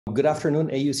Good afternoon,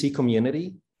 AUC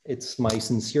community. It's my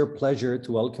sincere pleasure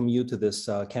to welcome you to this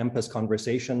campus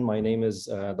conversation. My name is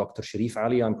Dr. Sharif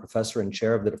Ali. I'm professor and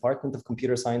chair of the Department of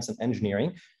Computer Science and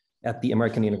Engineering at the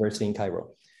American University in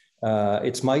Cairo.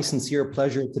 It's my sincere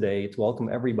pleasure today to welcome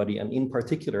everybody, and in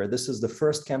particular, this is the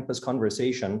first campus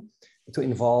conversation to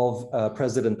involve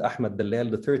President Ahmad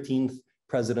Dallal, the 13th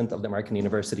president of the American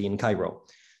University in Cairo.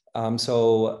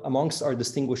 So amongst our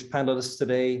distinguished panelists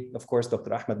today, of course,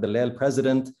 Dr. Ahmad Dallal,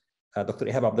 President, Dr.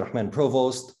 Ihab Abdurrahman,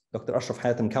 Provost, Dr. Ashraf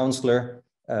Hatem, Counselor,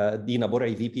 Dina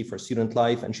Bur'i, VP for Student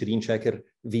Life, and Shireen Shakir,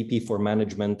 VP for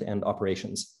Management and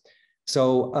Operations.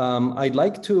 So I'd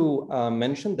like to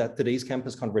mention that today's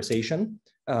campus conversation,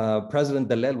 President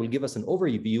Dallal will give us an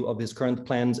overview of his current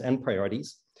plans and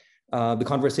priorities. The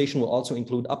conversation will also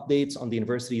include updates on the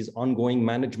university's ongoing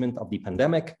management of the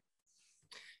pandemic.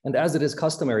 And as it is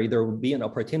customary, there will be an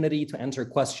opportunity to answer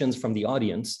questions from the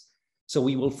audience. So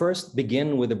we will first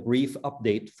begin with a brief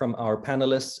update from our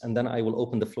panelists, and then I will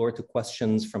open the floor to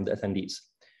questions from the attendees.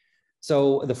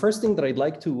 So the first thing that I'd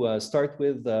like to start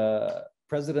with,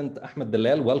 President Ahmad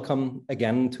Dallal, welcome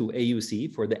again to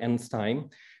AUC for the nth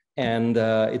time. And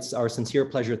it's our sincere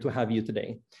pleasure to have you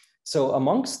today. So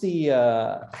amongst the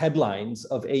headlines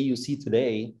of AUC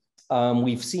today,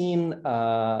 we've seen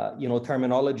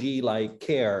terminology like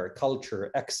care,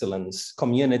 culture, excellence,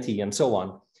 community, and so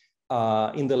on.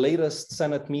 In the latest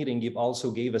Senate meeting, you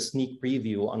also gave a sneak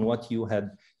preview on what you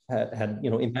had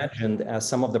imagined as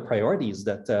some of the priorities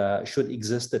that should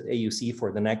exist at AUC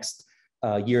for the next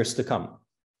years to come.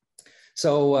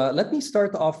 So let me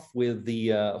start off with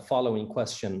the following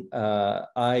question.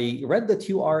 I read that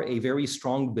you are a very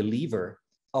strong believer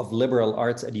of liberal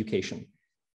arts education.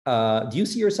 Do you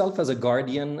see yourself as a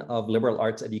guardian of liberal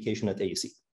arts education at AUC?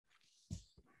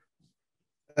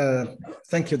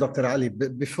 Thank you, Dr. Ali.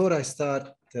 Before I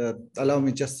start, allow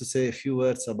me just to say a few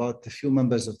words about a few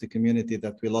members of the community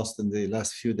that we lost in the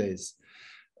last few days,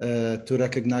 to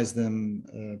recognize them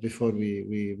before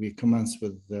we commence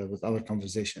with our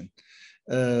conversation.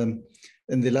 In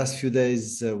the last few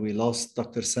days, we lost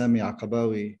Dr. Sami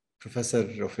Aqabawi, Professor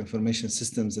of Information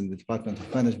Systems in the Department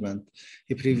of Management.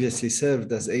 He previously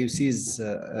served as AUC's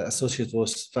Associate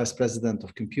Vice President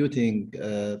of Computing,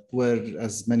 where,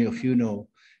 as many of you know,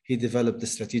 he developed the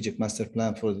strategic master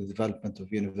plan for the development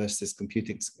of universities'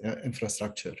 computing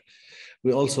infrastructure.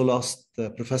 We also lost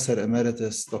Professor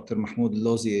Emeritus Dr. Mahmoud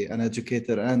Lozi, an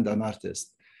educator and an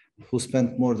artist, who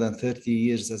spent more than 30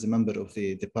 years as a member of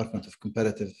the Department of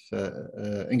Comparative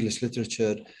English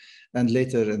Literature and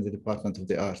later in the Department of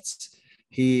the Arts.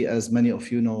 He, as many of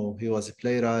you know, he was a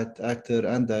playwright, actor,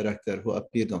 and director who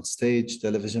appeared on stage,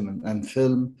 television, and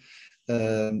film,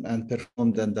 and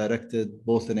performed and directed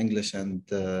both in English and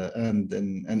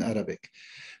in Arabic.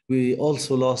 We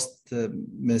also lost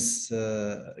Ms.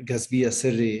 Gazbiya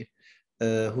Sirri,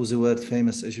 who's a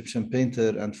world-famous Egyptian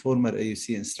painter and former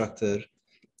AUC instructor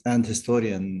and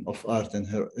historian of art in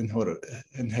her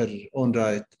own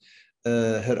right.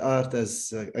 Her art,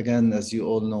 as you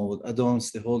all know,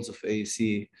 adorns the halls of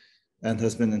AUC and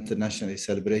has been internationally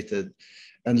celebrated.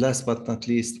 And last but not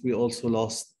least, we also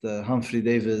lost Humphrey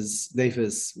Davis,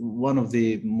 one of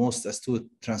the most astute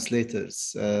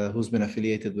translators who's been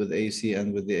affiliated with AUC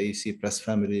and with the AUC press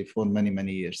family for many,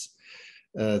 many years.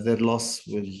 Their loss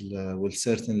will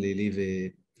certainly leave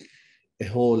a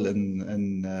hole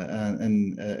within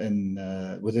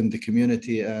the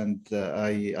community, and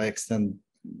I extend,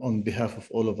 on behalf of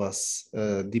all of us,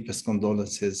 deepest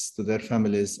condolences to their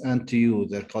families and to you,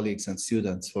 their colleagues and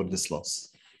students, for this loss.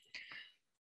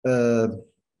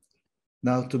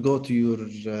 Now to go to your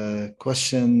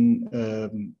question,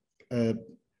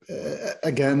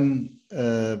 again,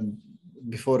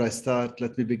 before I start,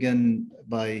 let me begin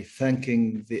by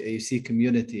thanking the AUC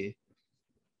community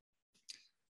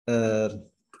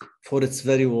for its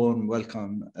very warm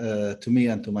welcome to me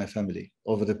and to my family.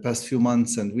 Over the past few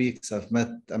months and weeks, I've met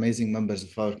amazing members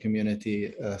of our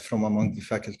community from among the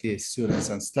faculty, students,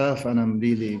 and staff, and I'm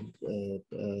really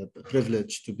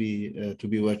privileged to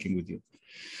be working with you.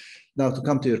 Now, to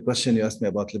come to your question, you asked me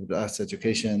about liberal arts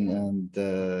education, and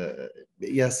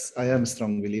yes, I am a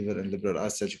strong believer in liberal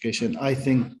arts education. I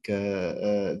think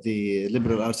the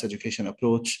liberal arts education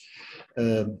approach,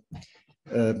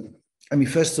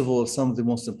 first of all, some of the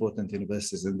most important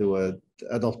universities in the world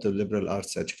adopt a liberal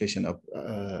arts education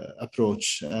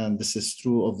approach. And this is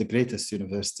true of the greatest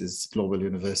universities, global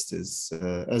universities,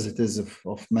 as it is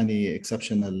of many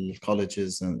exceptional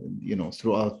colleges and,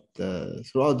 throughout the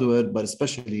world, but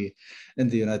especially in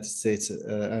the United States.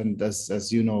 And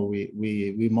as you know,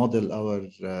 we model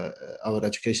our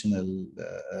educational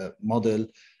model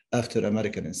after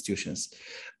American institutions.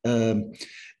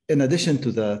 In addition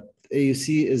to that,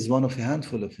 AUC is one of a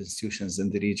handful of institutions in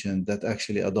the region that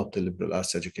actually adopt a liberal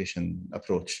arts education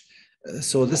approach.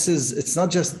 So it's not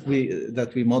just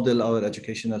that we model our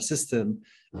educational system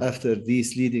after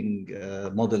these leading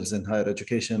models in higher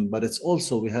education, but it's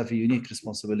also we have a unique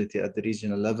responsibility at the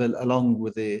regional level, along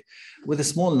with a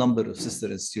small number of sister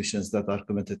institutions that are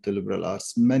committed to liberal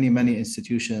arts. Many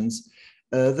institutions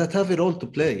that have a role to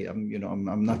play.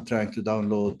 I'm not trying to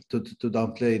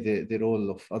downplay the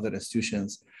role of other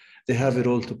institutions. They have a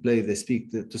role to play. They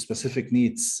speak to specific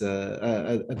needs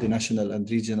at the national and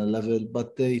regional level,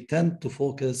 but they tend to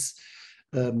focus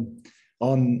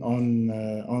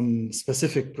on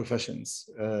specific professions.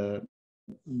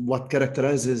 What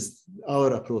characterizes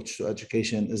our approach to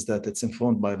education is that it's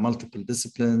informed by multiple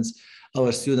disciplines.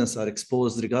 Our students are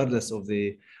exposed, regardless of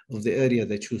the area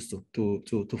they choose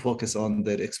to focus on.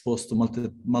 They're exposed to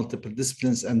multiple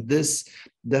disciplines, and this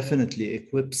definitely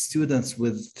equips students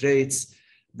with traits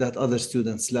that other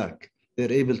students lack.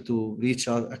 They're able to reach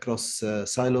out across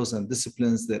silos and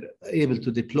disciplines. They're able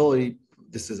to deploy.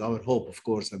 This is our hope, of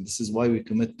course, and this is why we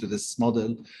commit to this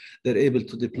model. They're able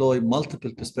to deploy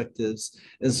multiple perspectives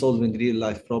in solving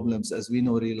real-life problems. As we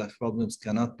know, real-life problems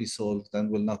cannot be solved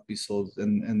and will not be solved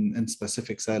in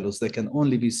specific silos. They can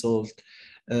only be solved,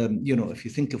 if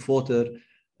you think of water,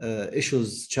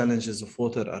 challenges of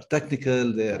water are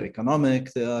technical, they are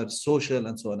economic, they are social,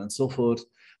 and so on and so forth.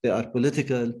 They are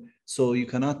political. So you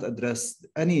cannot address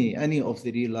any of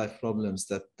the real life problems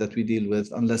that we deal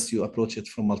with unless you approach it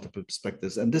from multiple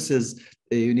perspectives. And this is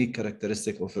a unique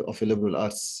characteristic of a liberal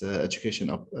arts education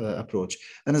approach.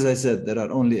 And as I said, there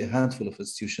are only a handful of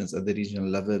institutions at the regional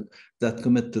level that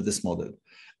commit to this model.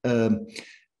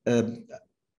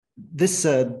 This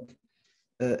said,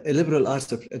 a liberal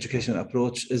arts education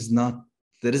approach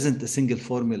there isn't a single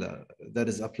formula that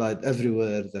is applied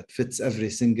everywhere that fits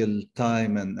every single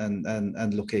time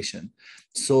and location.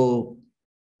 So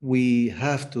we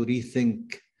have to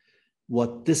rethink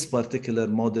what this particular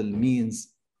model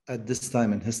means at this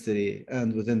time in history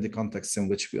and within the context in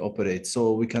which we operate.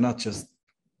 So we cannot just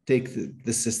take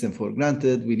this system for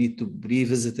granted. We need to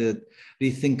revisit it,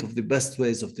 rethink of the best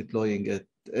ways of deploying it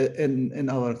in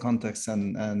our context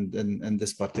and in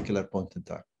this particular point in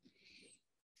time.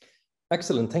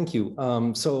 Excellent, thank you.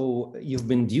 So you've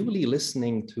been duly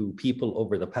listening to people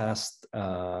over the past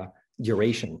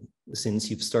duration since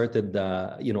you've started,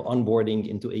 onboarding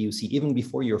into AUC, even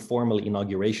before your formal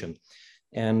inauguration.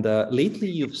 And lately,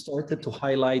 you've started to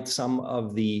highlight some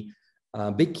of the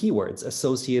big keywords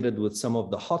associated with some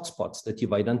of the hotspots that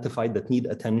you've identified that need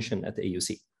attention at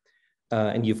AUC.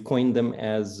 And you've coined them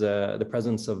as the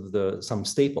presence of some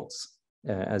staples,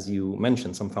 as you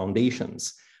mentioned, some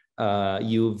foundations.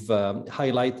 You've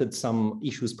highlighted some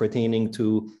issues pertaining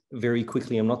to, very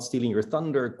quickly, I'm not stealing your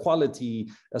thunder, quality,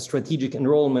 strategic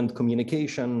enrollment,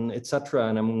 communication, etc.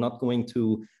 And I'm not going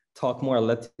to talk more.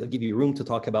 I'll give you room to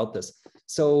talk about this.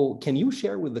 So can you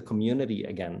share with the community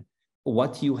again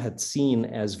what you had seen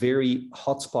as very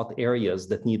hotspot areas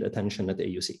that need attention at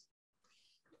AUC?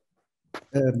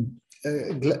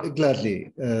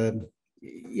 Gladly.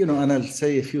 And I'll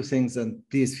say a few things, and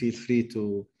please feel free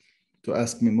to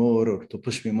ask me more or to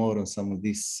push me more on some of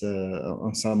these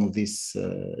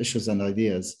issues and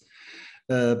ideas.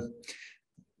 To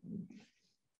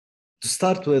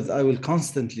start with, I will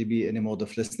constantly be in a mode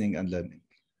of listening and learning.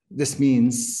 This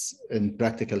means, in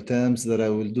practical terms, that I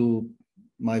will do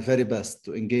my very best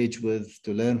to engage with,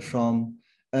 to learn from,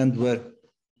 and work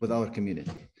with our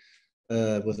community,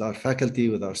 with our faculty,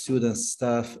 with our students,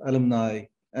 staff, alumni,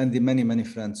 and the many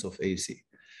friends of AUC.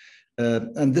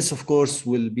 And this, of course,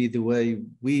 will be the way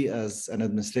we as an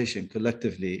administration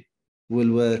collectively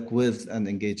will work with and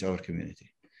engage our community.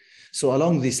 So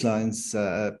along these lines,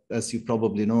 as you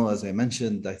probably know, as I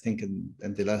mentioned, I think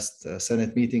in the last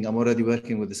Senate meeting, I'm already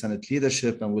working with the Senate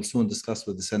leadership and will soon discuss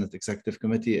with the Senate Executive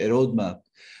Committee a roadmap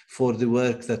for the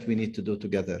work that we need to do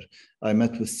together. I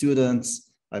met with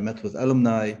students, I met with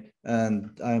alumni,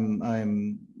 and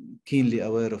I'm keenly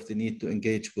aware of the need to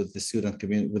engage with the student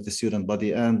community, with the student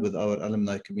body, and with our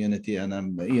alumni community. And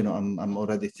I'm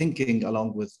already thinking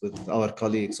along with our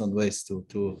colleagues on ways to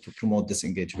promote this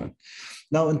engagement.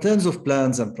 Now, in terms of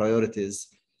plans and priorities,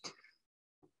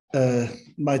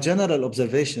 my general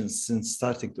observations since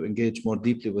starting to engage more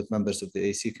deeply with members of the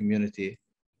AUC community,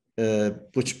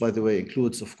 which, by the way,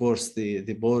 includes, of course,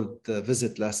 the board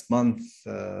visit last month.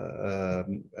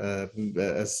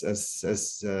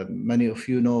 As many of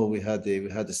you know, we had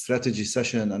a strategy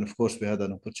session, and of course, we had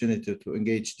an opportunity to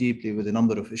engage deeply with a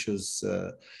number of issues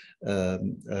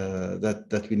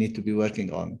that we need to be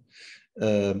working on.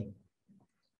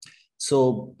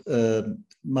 So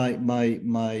my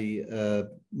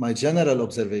general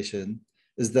observation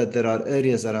is that there are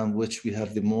areas around which we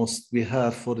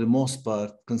have for the most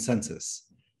part consensus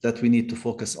that we need to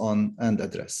focus on and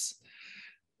address.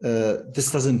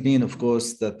 This doesn't mean, of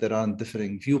course, that there aren't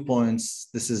differing viewpoints.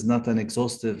 This is not an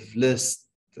exhaustive list,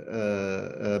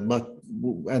 and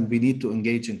we need to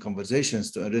engage in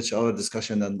conversations to enrich our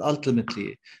discussion and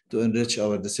ultimately to enrich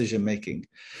our decision making.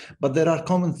 But there are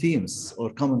common themes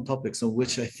or common topics on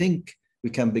which I think we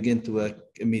can begin to work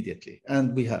immediately.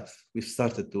 And we've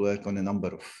started to work on a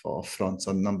number of fronts,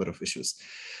 on a number of issues.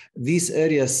 These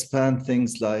areas span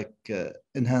things like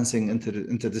enhancing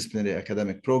interdisciplinary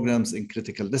academic programs in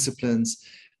critical disciplines,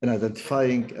 and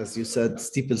identifying, as you said,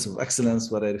 steeples of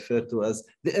excellence, what I refer to as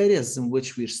the areas in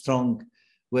which we're strong,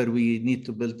 where we need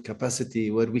to build capacity,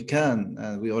 where we can,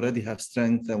 and we already have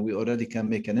strength, and we already can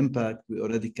make an impact, we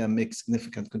already can make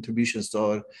significant contributions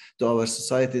to our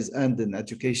societies and in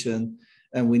education.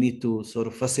 And we need to sort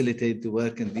of facilitate the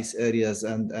work in these areas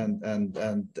and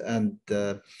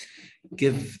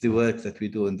give the work that we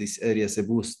do in these areas a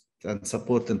boost and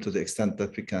support them to the extent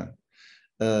that we can.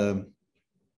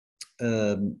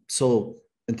 So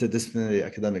interdisciplinary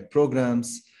academic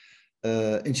programs,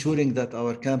 ensuring that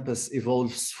our campus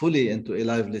evolves fully into a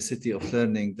lively city of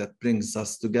learning that brings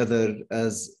us together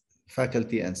as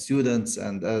faculty and students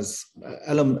and as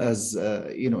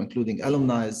including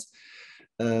alumni.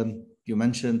 You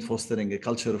mentioned fostering a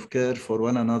culture of care for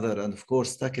one another, and of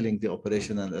course, tackling the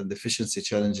operational and efficiency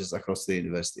challenges across the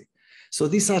university. So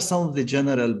these are some of the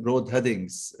general broad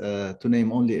headings, to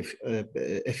name only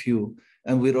a few.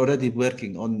 And we're already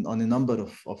working on a number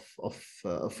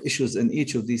of issues in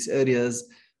each of these areas.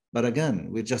 But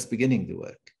again, we're just beginning the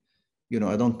work.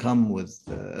 I don't come with,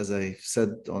 as I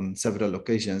said on several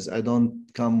occasions, I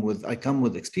come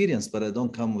with experience, but I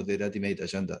don't come with a ready-made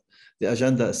agenda. The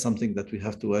agenda is something that we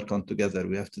have to work on together.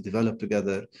 We have to develop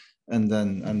together and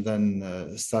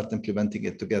then start implementing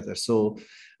it together. So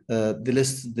the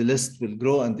list will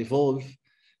grow and evolve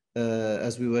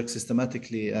as we work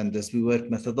systematically and as we work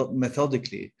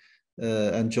methodically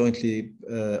and jointly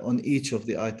on each of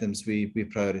the items we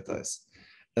prioritize.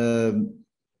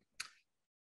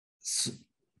 So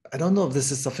I don't know if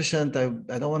this is sufficient.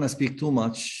 I don't want to speak too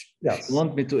much. Yes. If you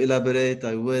want me to elaborate,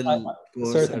 I will. Of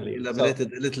course, certainly. I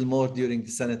elaborated a little more during the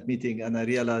Senate meeting, and I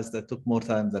realized that took more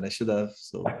time than I should have.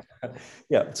 So,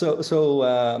 yeah. So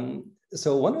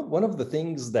one of the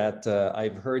things that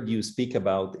I've heard you speak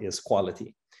about is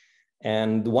quality,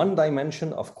 and one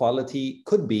dimension of quality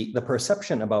could be the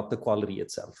perception about the quality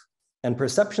itself. And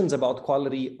perceptions about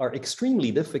quality are extremely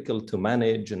difficult to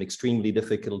manage and extremely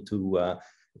difficult to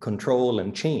control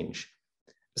and change.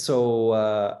 So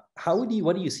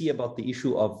what do you see about the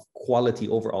issue of quality,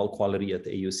 overall quality at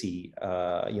the AUC,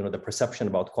 the perception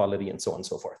about quality and so on and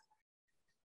so forth?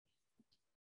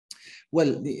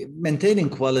 Well, maintaining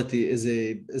quality is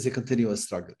a continuous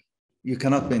struggle. You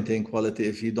cannot maintain quality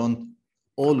if you don't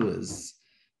always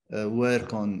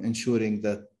work on ensuring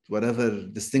that whatever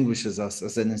distinguishes us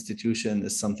as an institution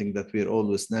is something that we're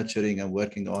always nurturing and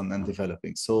working on and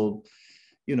developing. So,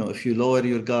 if you lower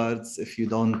your guards, if you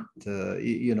don't,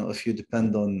 if you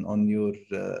depend on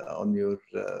your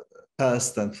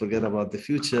past and forget about the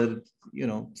future,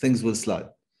 things will slide.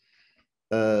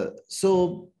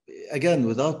 So again,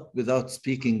 without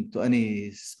speaking to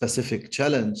any specific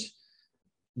challenge,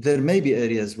 there may be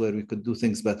areas where we could do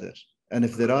things better, and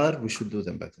if there are, we should do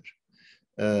them better.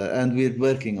 And we're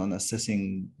working on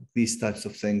assessing these types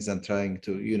of things and trying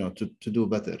to do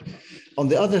better. On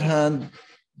the other hand,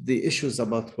 the issues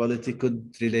about quality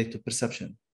could relate to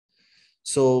perception.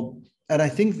 So, and I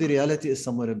think the reality is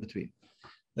somewhere in between.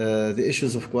 The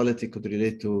issues of quality could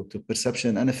relate to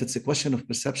perception. And if it's a question of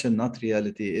perception, not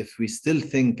reality, if we still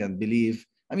think and believe,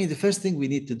 the first thing we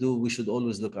need to do, we should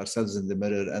always look ourselves in the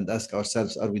mirror and ask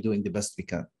ourselves, are we doing the best we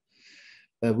can?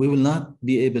 We will not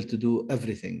be able to do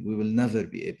everything. We will never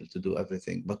be able to do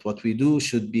everything. But what we do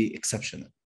should be exceptional.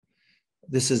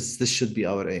 This should be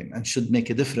our aim and should make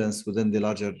a difference within the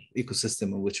larger ecosystem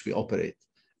in which we operate.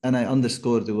 And I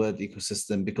underscore the word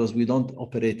ecosystem because we don't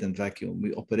operate in vacuum.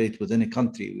 We operate within a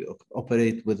country. We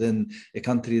operate within a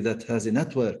country that has a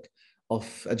network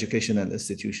of educational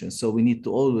institutions. So we need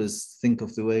to always think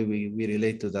of the way we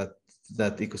relate to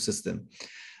that ecosystem.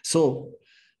 So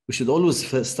we should always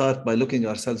start by looking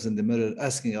ourselves in the mirror,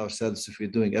 asking ourselves if we're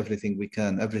doing everything we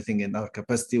can, everything in our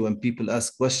capacity. When people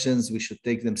ask questions, we should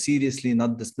take them seriously,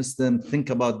 not dismiss them, think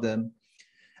about them.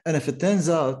 And if it turns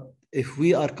out, if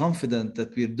we are confident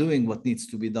that we're doing what needs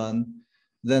to be done,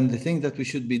 then the thing that we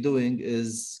should be doing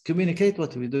is communicate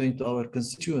what we're doing to our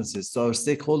constituencies, to our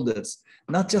stakeholders,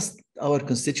 not just our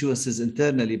constituencies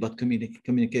internally, but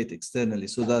communicate externally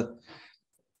so that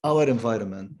our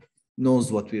environment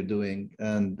knows what we're doing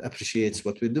and appreciates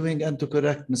what we're doing, and to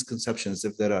correct misconceptions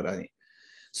if there are any.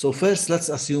 So first, let's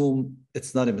assume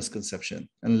it's not a misconception,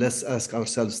 and let's ask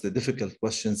ourselves the difficult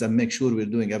questions and make sure we're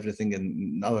doing everything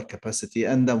in our capacity.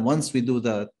 And then once we do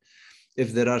that,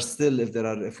 if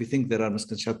we think there are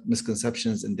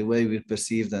misconceptions in the way we're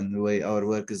perceived and the way our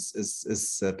work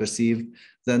is perceived,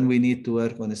 then we need to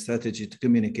work on a strategy to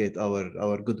communicate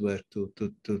our good work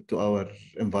to our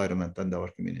environment and our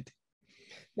community.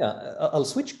 Yeah, I'll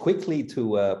switch quickly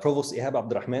to Provost Ihab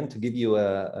Abdurrahman to give you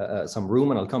some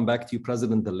room, and I'll come back to you,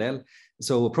 President Dallal.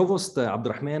 So Provost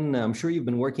Abdurrahman, I'm sure you've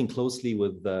been working closely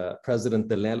with President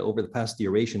Dallal over the past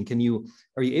duration.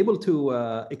 Are you able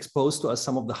to expose to us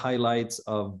some of the highlights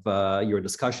of your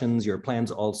discussions, your plans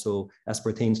also as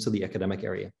pertains to the academic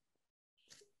area?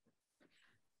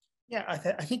 Yeah,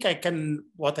 I think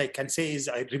what I can say is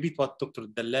I repeat what Dr.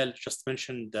 Dallal just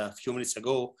mentioned a few minutes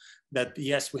ago, that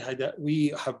yes,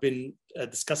 we have been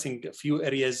discussing a few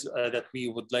areas that we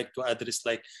would like to address,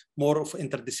 like more of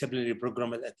interdisciplinary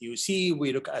program at UC.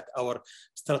 We look at our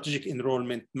strategic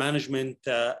enrollment management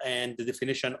and the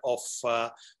definition of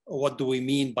what do we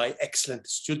mean by excellent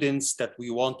students that we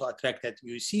want to attract at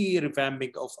UC,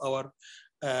 revamping of our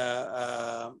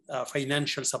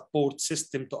financial support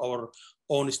system to our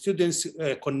own students,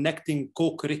 connecting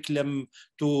co-curriculum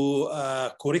to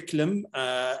curriculum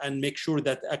and make sure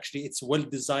that actually it's well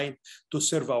designed to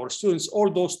serve our students. All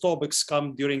those topics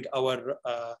come during our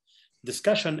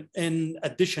discussion in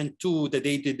addition to the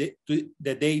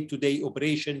day-to-day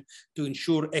operation to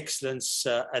ensure excellence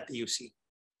at EUC.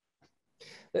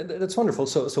 That's wonderful.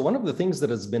 So one of the things that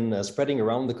has been spreading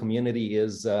around the community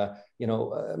is,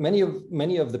 many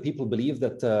of the people believe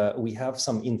that we have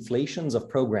some inflations of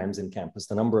programs in campus,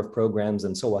 the number of programs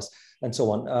and so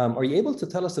on. Are you able to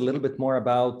tell us a little bit more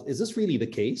about, is this really the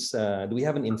case? Do we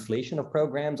have an inflation of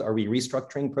programs? Are we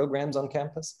restructuring programs on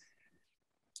campus?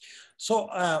 So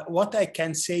what I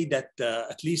can say that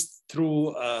at least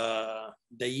through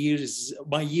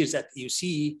my years at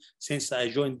EUC, since I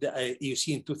joined EUC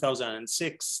in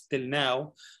 2006 till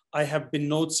now, I have been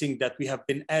noticing that we have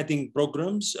been adding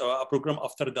programs, a program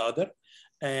after the other,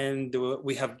 and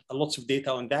we have lots of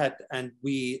data on that, and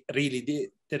we really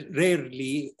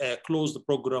rarely close the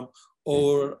program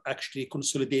or actually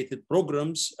consolidated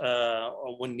programs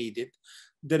when needed.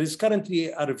 There is currently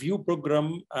a review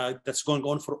program that's going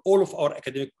on for all of our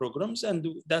academic programs, and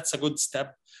that's a good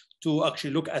step to actually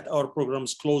look at our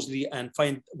programs closely and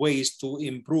find ways to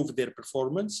improve their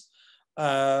performance.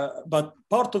 But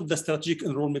part of the strategic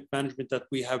enrollment management that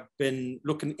we have been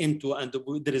looking into, and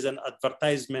there is an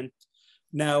advertisement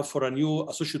now for a new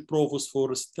associate provost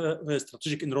for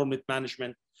strategic enrollment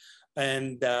management.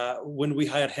 And when we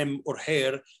hire him or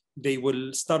her, they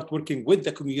will start working with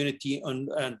the community on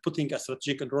putting a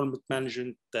strategic enrollment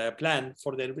management plan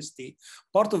for the university.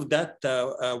 Part of that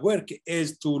work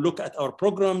is to look at our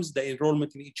programs, the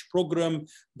enrollment in each program,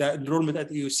 the enrollment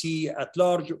at EUC at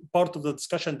large. Part of the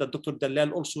discussion that Dr.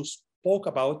 Dallal also spoke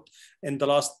about in the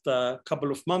last couple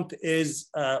of months is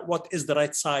what is the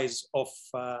right size of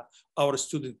our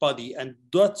student body. And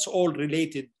that's all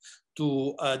related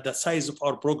to the size of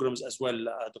our programs as well,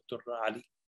 Dr. Ali.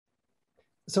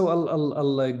 So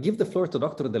I'll give the floor to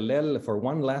Dr. Dallal for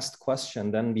one last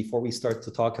question then before we start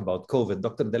to talk about COVID.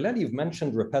 Dr. Dallal, you've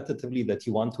mentioned repetitively that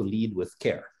you want to lead with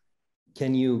care.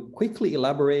 Can you quickly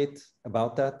elaborate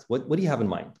about that? What do you have in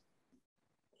mind?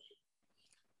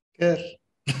 Care.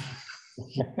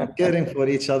 Caring for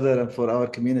each other and for our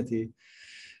community.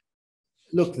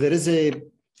 Look, there is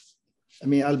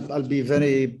I'll be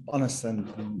very honest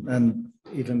and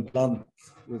even blunt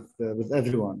with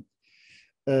everyone.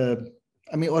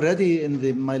 Already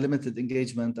in my limited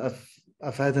engagement,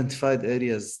 I've identified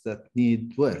areas that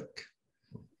need work,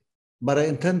 but I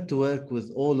intend to work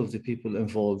with all of the people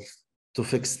involved to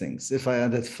fix things. If I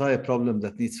identify a problem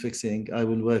that needs fixing, I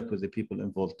will work with the people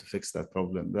involved to fix that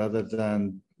problem rather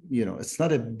than, it's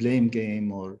not a blame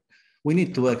game, or we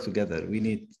need to work together. We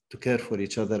need to care for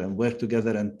each other and work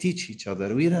together and teach each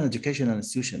other. We're an educational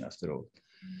institution after all.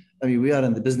 We are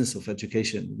in the business of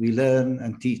education. We learn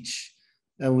and teach.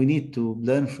 And we need to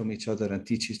learn from each other and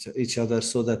teach each other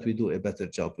so that we do a better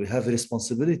job. We have a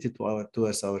responsibility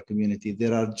towards our community.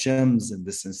 There are gems in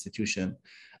this institution.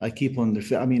 I keep on,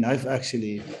 I've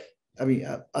actually I mean,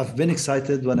 I've been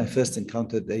excited when I first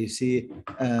encountered AUC,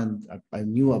 and I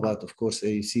knew about, of course,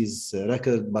 AUC's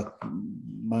record, but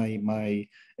my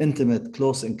intimate,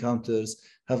 close encounters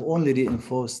have only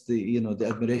reinforced the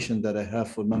admiration that I have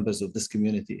for members of this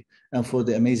community and for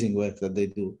the amazing work that they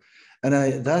do. And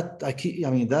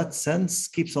that sense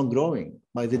keeps on growing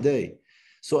by the day.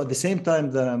 So at the same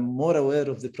time that I'm more aware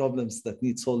of the problems that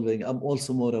need solving, I'm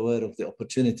also more aware of the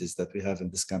opportunities that we have in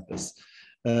this campus.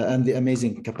 And the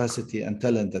amazing capacity and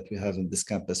talent that we have in this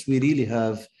campus. We really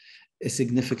have a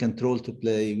significant role to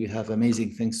play. We have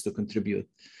amazing things to contribute.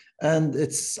 And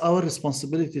it's our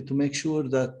responsibility to make sure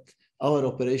that our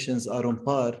operations are on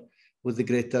par with the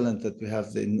great talent that we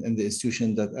have in the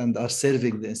institution and are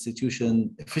serving the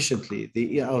institution efficiently.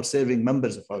 They are serving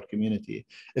members of our community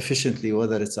efficiently,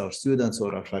 whether it's our students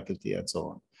or our faculty and so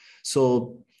on.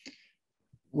 So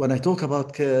when I talk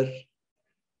about care,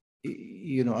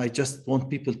 I just want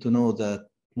people to know that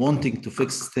wanting to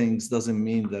fix things doesn't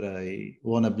mean that I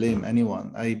want to blame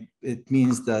anyone. It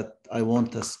means that I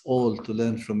want us all to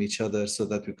learn from each other so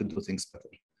that we can do things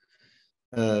better.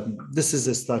 This is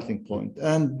a starting point.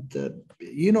 And,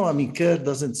 care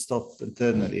doesn't stop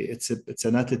internally. It's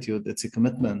an attitude, it's a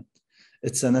commitment,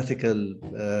 it's an ethical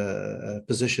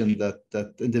position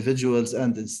that individuals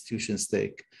and institutions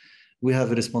take. We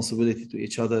have a responsibility to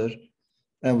each other,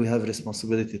 and we have a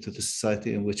responsibility to the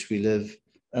society in which we live,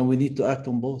 and we need to act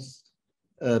on both.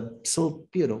 There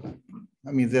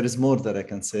is more that I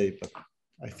can say, but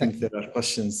I think there are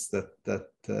questions that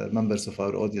members of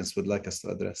our audience would like us to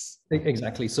address.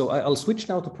 Exactly. So I'll switch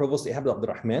now to Provost Ahmad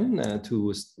Abdulrahman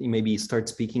to maybe start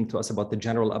speaking to us about the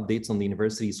general updates on the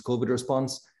university's COVID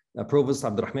response. Provost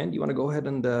Abdulrahman, do you want to go ahead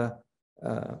and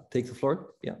take the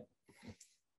floor? Yeah.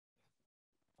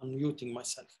 Unmuting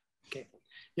myself. Okay.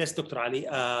 Yes, Dr. Ali.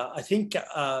 I think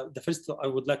the first I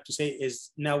would like to say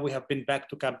is now we have been back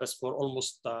to campus for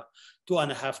almost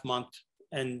 2.5 months.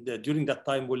 And during that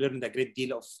time, we learned a great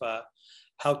deal of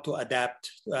how to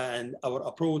adapt and our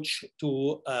approach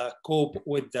to cope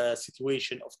with the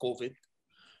situation of COVID.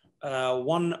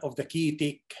 One of the key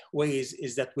takeaways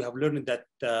is that we have learned that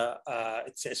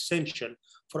it's essential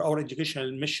for our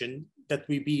educational mission that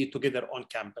we be together on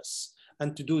campus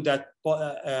and to do that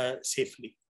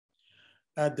safely.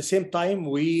 At the same time,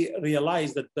 we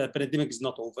realize that the pandemic is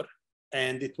not over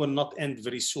and it will not end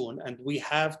very soon. And we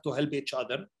have to help each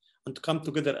other and to come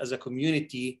together as a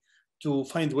community to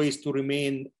find ways to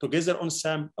remain together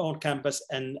on campus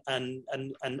and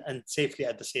safely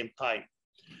at the same time.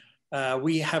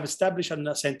 We have established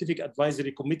a scientific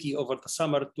advisory committee over the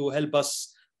summer to help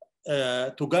us,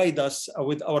 to guide us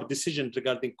with our decisions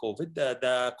regarding COVID.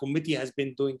 The committee has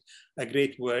been doing a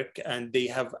great work, and they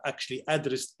have actually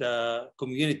addressed the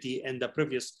community in the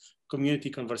previous community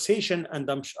conversation. And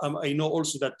I know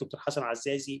also that Dr. Hassan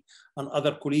Azazi and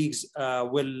other colleagues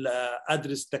will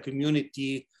address the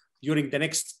community during the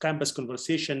next campus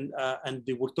conversation, and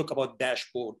they will talk about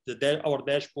dashboard, our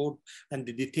dashboard and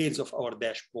the details of our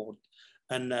dashboard.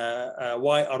 And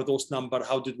why are those numbers?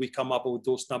 How did we come up with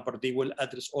those numbers? They will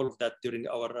address all of that during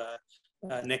our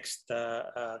next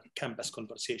campus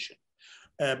conversation.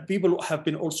 People have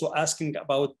been also asking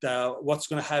about what's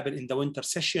going to happen in the winter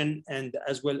session and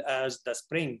as well as the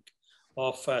spring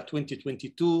of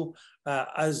 2022.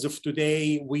 As of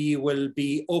today, we will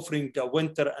be offering the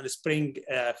winter and spring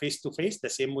face-to-face, the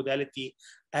same modality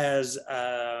as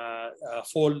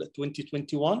fall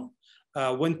 2021.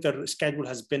 Winter schedule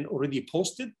has been already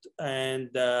posted, and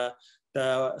the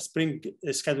spring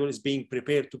schedule is being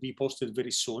prepared to be posted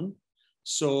very soon.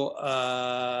 So,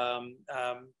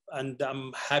 and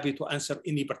I'm happy to answer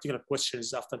any particular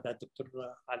questions after that, Dr.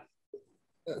 Ali.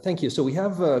 Thank you. So we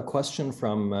have a question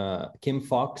from Kim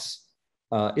Fox.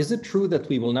 Is it true that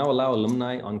we will now allow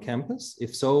alumni on campus?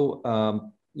 If so,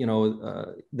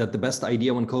 that the best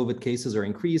idea when COVID cases are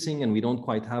increasing and we don't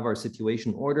quite have our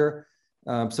situation order.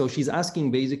 So she's asking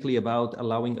basically about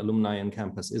allowing alumni on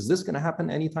campus. Is this going to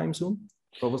happen anytime soon?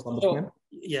 Provost Abdulrahman?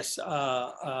 Yes.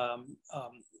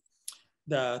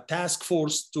 The task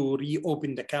force to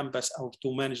reopen the campus or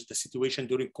to manage the situation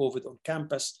during COVID on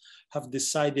campus have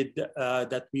decided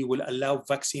that we will allow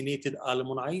vaccinated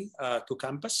alumni to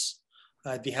campus.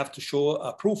 They have to show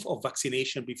a proof of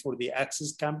vaccination before they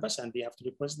access campus, and they have to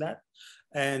request that.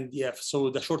 And yeah, so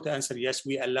the short answer, yes,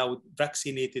 we allowed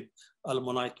vaccinated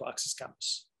alumni to access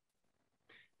campus.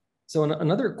 So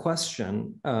another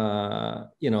question,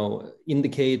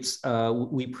 indicates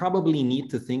we probably need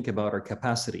to think about our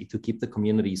capacity to keep the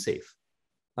community safe.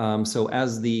 So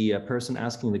as the person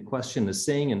asking the question is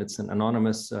saying, and it's an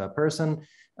anonymous person,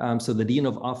 So the Dean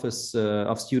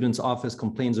of Students Office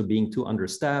complains of being too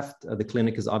understaffed. The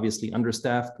clinic is obviously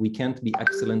understaffed. We can't be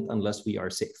excellent unless we are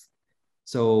safe.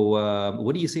 So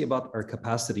what do you say about our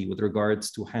capacity with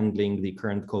regards to handling the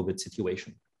current COVID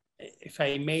situation? If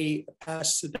I may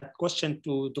pass that question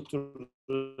to Dr.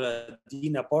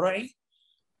 Dina Borai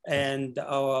and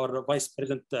our Vice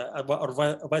President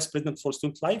for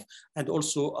Student Life, and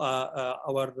also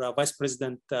our Vice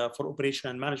President for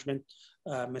Operation and Management,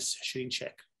 Ms. Shireen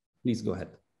Sheikh. Please go ahead.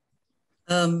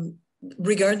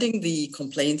 Regarding the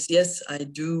complaints, yes, I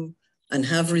do and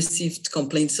have received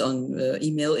complaints on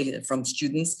email from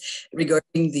students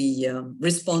regarding the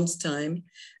response time.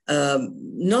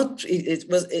 It's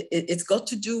got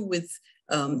to do with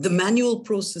the manual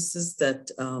processes that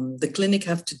the clinic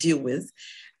have to deal with.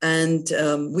 And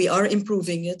we are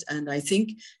improving it. And I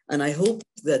think, and I hope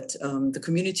that the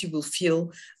community will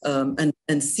feel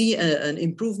and see an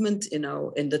improvement in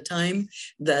the time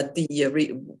that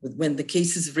when the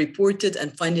case is reported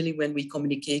and finally when we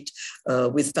communicate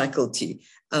with faculty.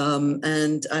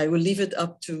 And I will leave it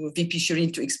up to VP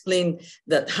Shireen to explain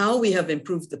that how we have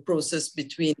improved the process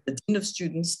between the Dean of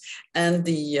Students and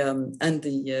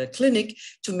the clinic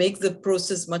to make the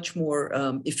process much more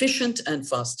efficient and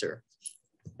faster.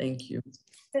 Thank you.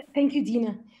 Thank you,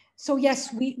 Dina. So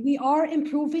yes, we are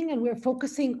improving and we're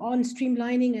focusing on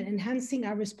streamlining and enhancing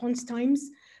our response times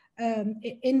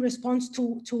in response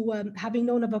to having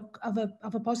known of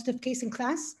a positive case in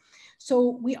class.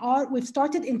 So we've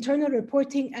started internal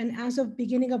reporting, and as of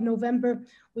beginning of November,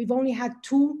 we've only had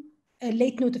 2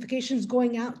 late notifications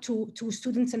going out to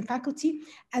students and faculty.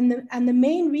 And the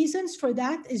main reasons for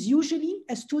that is usually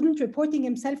a student reporting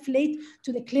himself late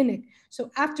to the clinic. So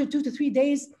after 2 to 3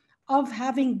 days of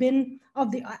having been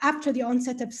after the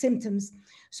onset of symptoms.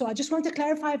 So I just want to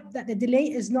clarify that the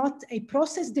delay is not a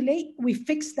process delay. We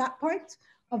fixed that part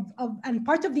and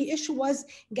part of the issue was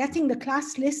getting the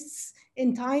class lists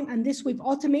in time, and this we've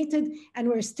automated, and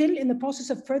we're still in the process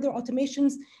of further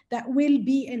automations that will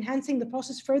be enhancing the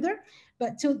process further.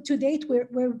 But to date, we've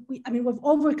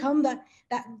overcome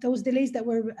those delays that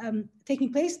were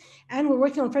taking place, and we're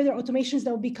working on further automations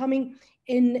that will be coming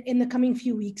in the coming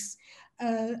few weeks.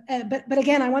 But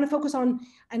again, I want to focus on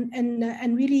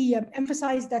and really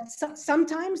emphasize that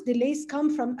sometimes delays come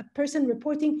from a person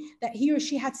reporting that he or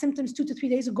she had symptoms 2 to 3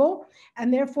 days ago,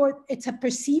 and therefore it's a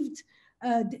perceived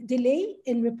delay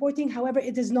in reporting. However,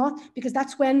 it is not, because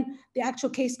that's when the actual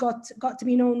case got to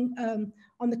be known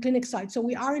on the clinic side. So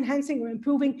we are enhancing, we're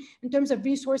improving in terms of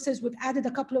resources. We've added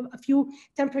a few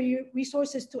temporary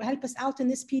resources to help us out in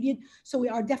this period. So we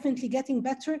are definitely getting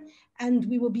better, and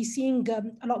we will be seeing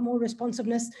a lot more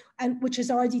responsiveness, and which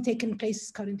has already taken place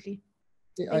currently.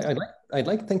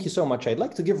 Thank you so much. I'd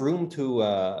like to give room to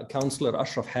Councillor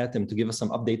Ashraf Hatem to give us some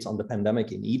updates on the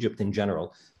pandemic in Egypt in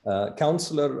general.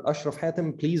 Councillor Ashraf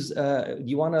Hatem, please, do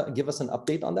you want to give us an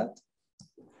update on that?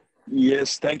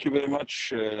 Yes, thank you very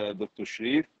much, Dr.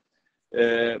 Sharif.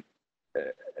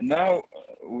 Now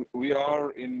we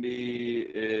are in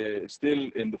still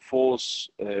in the 4th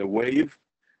wave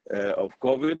of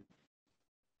COVID,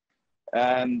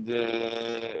 and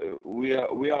we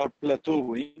are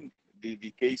plateauing.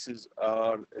 The cases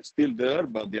are still there,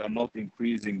 but they are not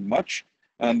increasing much.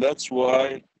 And that's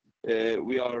why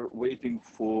we are waiting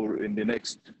for in the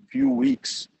next few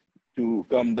weeks to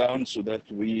come down, so that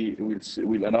we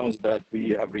will announce that we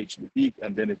have reached the peak,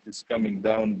 and then it is coming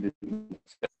down.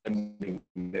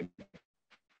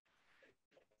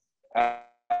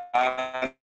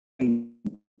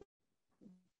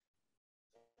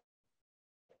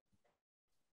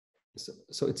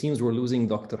 So it seems we're losing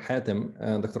Dr. Hatem.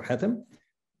 Dr. Hatem?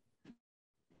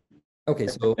 Okay,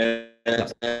 so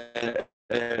yes.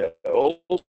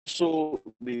 Also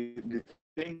the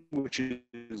thing which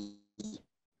is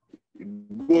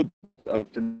good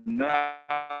up to now,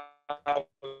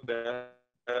 that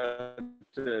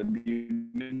the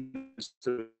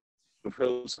Minister of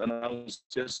Health announced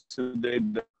yesterday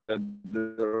that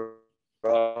there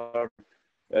are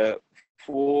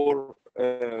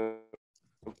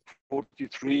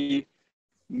 43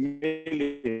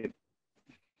 million.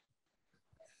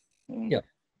 Yeah,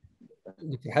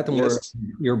 Hatem, yes.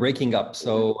 You're breaking up.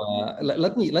 So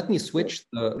let me switch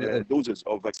the doses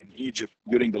of vaccine in Egypt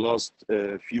during the last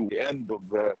the end of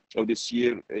this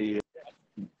year.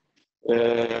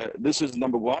 This is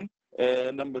number one.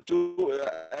 Number two,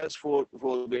 as for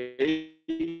the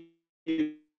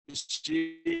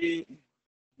AHC,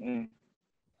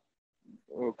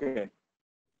 okay.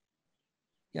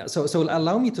 Yeah, so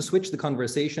allow me to switch the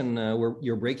conversation where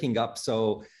you're breaking up.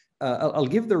 So I'll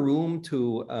give the room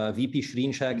to VP Shireen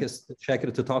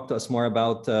Shakir to talk to us more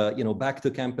about, back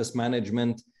to campus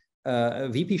management.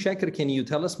 VP Shakir, can you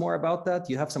tell us more about that?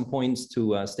 You have some points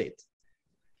to state.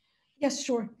 Yes,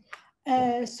 sure.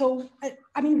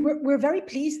 We're very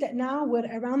pleased that now we're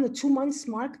around the 2 months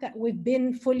mark that we've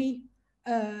been fully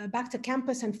back to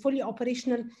campus and fully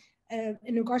operational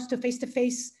in regards to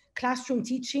face-to-face classroom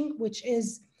teaching,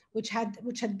 which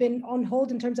had been on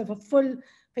hold in terms of a full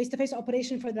face-to-face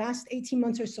operation for the last 18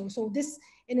 months or so. So this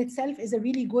in itself is a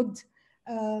really good,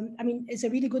 it's a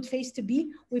really good phase to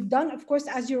be. We've done, of course,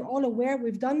 as you're all aware,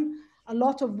 we've done a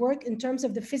lot of work in terms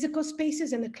of the physical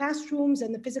spaces and the classrooms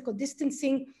and the physical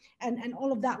distancing and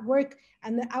all of that work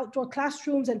and the outdoor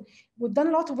classrooms. And we've done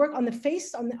a lot of work on the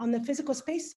physical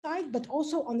space side, but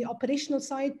also on the operational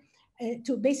side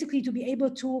to be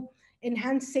able to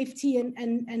enhance safety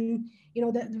and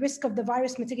the risk of the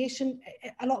virus mitigation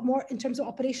a lot more in terms of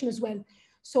operation as well.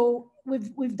 So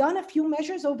we've done a few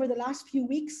measures over the last few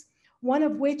weeks, one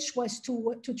of which was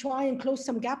to try and close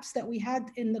some gaps that we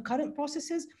had in the current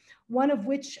processes, one of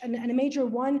which, and a major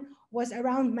one, was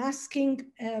around masking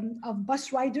of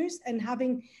bus riders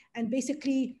and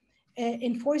basically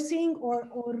enforcing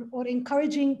or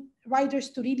encouraging riders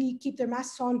to really keep their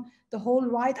masks on the whole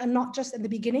ride and not just at the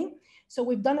beginning. So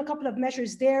we've done a couple of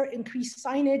measures there, increased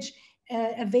signage,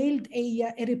 availed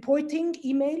a reporting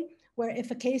email where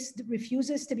if a case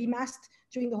refuses to be masked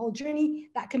during the whole journey,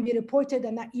 that can be reported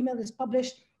and that email is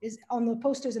published, is on the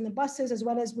posters in the buses, as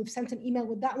well as we've sent an email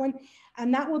with that one.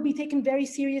 And that will be taken very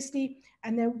seriously.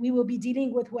 And then we will be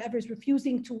dealing with whoever's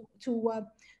refusing to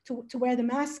wear the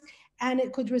mask. And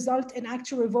it could result in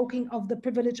actual revoking of the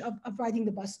privilege of riding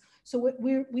the bus. So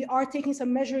we are taking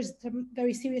some measures, some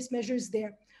very serious measures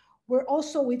there. We've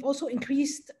also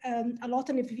increased a lot,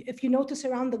 and if you notice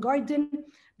around the garden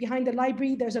behind the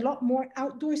library, there's a lot more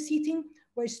outdoor seating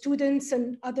where students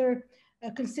and other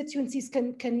constituencies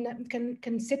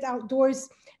can sit outdoors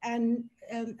and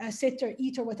sit or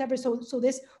eat or whatever. So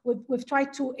this we've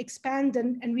tried to expand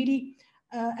and really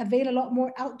avail a lot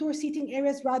more outdoor seating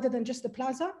areas rather than just the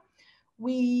plaza.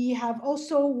 We have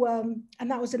also, and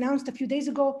that was announced a few days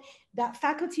ago, that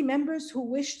faculty members who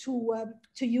wish to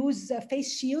use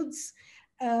face shields,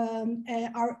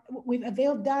 we've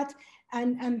availed that,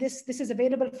 and this is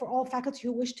available for all faculty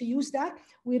who wish to use that.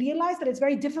 We realize that it's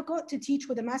very difficult to teach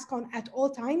with a mask on at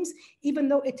all times, even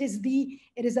though it is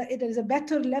a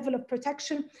better level of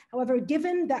protection. However,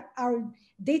 given that our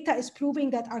data is proving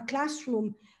that our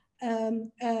classroom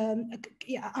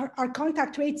our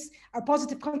contact rates, our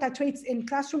positive contact rates in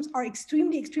classrooms are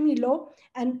extremely low.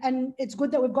 And it's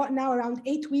good that we've got now around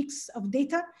 8 weeks of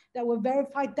data that will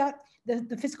verify that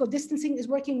the physical distancing is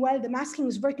working well, the masking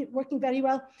is working very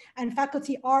well, and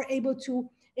faculty are able to,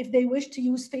 if they wish, to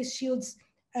use face shields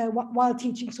while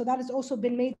teaching. So that has also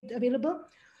been made available.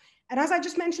 And as I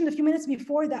just mentioned a few minutes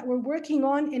before, that we're working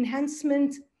on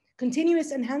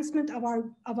continuous enhancement of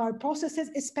our processes,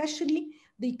 especially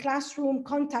the classroom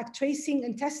contact tracing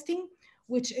and testing,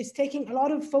 which is taking a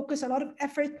lot of focus, a lot of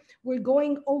effort. We're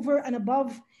going over and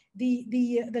above the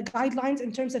guidelines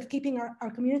in terms of keeping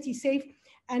our community safe.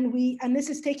 And this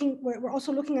is we're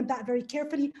also looking at that very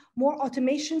carefully. More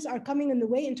automations are coming in the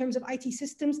way in terms of IT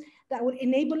systems that would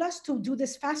enable us to do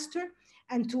this faster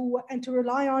and to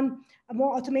rely on a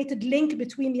more automated link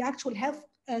between the actual health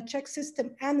check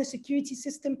system and the security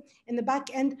system in the back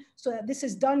end, so that this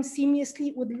is done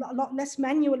seamlessly with a lot less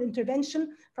manual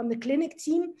intervention from the clinic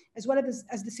team as well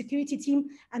as the security team,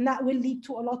 and that will lead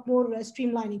to a lot more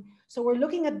streamlining. So we're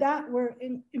looking at that, we're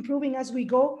improving as we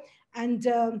go, and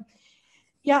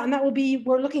and that will be,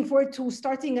 we're looking forward to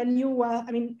starting a new,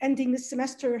 ending this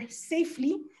semester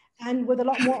safely and with a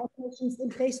lot more operations in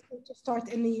place to start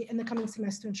in the coming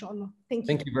semester, inshallah. Thank you.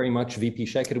 Thank you very much, VP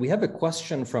Shakir. We have a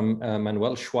question from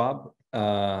Manuel Schwab.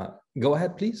 Go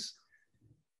ahead, please.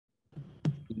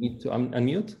 You need to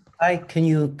unmute. Hi, can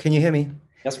you hear me?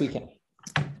 Yes, we can.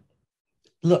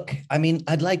 Look,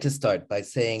 I'd like to start by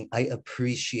saying I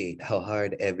appreciate how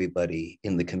hard everybody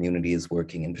in the community is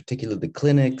working, in particular the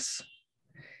clinics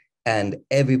and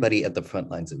everybody at the front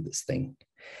lines of this thing.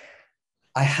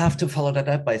 I have to follow that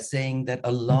up by saying that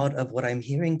a lot of what I'm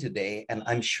hearing today, and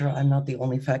I'm sure I'm not the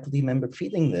only faculty member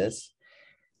feeling this,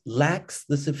 lacks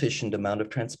the sufficient amount of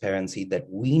transparency that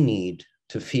we need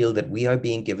to feel that we are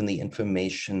being given the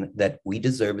information that we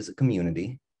deserve as a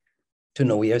community, to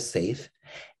know we are safe.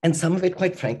 And some of it,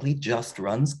 quite frankly, just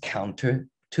runs counter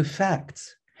to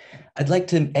facts. I'd like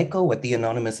to echo what the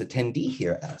anonymous attendee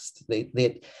here asked.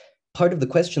 Part of the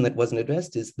question that wasn't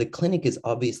addressed is the clinic is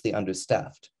obviously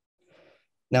understaffed.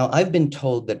 Now, I've been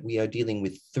told that we are dealing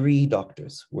with 3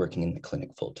 doctors working in the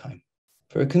clinic full-time.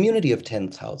 for a community of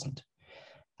 10,000.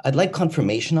 I'd like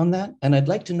confirmation on that, and I'd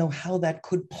like to know how that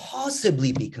could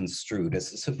possibly be construed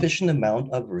as a sufficient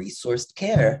amount of resourced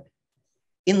care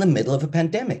in the middle of a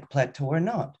pandemic, plateau or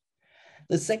not.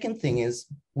 The second thing is,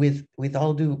 with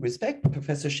all due respect,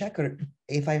 Professor Shekhar,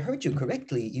 if I heard you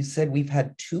correctly, you said we've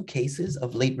had 2 cases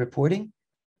of late reporting.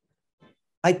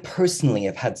 I personally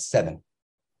have had 7,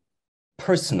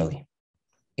 personally,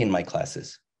 in my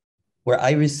classes, where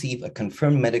I receive a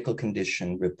confirmed medical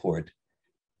condition report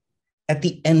at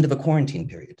the end of a quarantine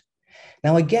period.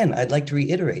 Now, again, I'd like to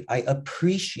reiterate, I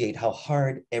appreciate how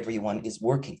hard everyone is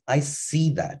working. I see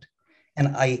that,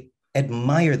 and I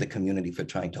admire the community for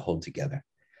trying to hold together.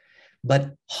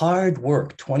 But hard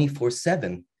work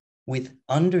 24/7 with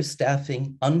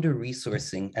understaffing,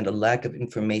 under-resourcing, and a lack of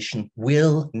information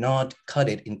will not cut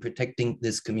it in protecting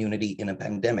this community in a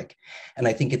pandemic. And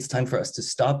I think it's time for us to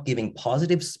stop giving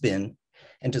positive spin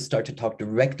and to start to talk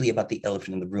directly about the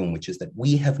elephant in the room, which is that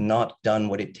we have not done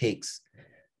what it takes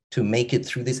to make it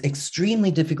through this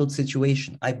extremely difficult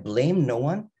situation. I blame no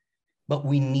one, but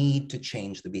we need to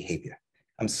change the behavior.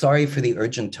 I'm sorry for the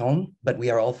urgent tone, but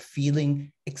we are all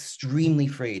feeling extremely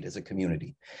frayed as a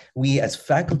community. We as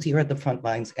faculty are at the front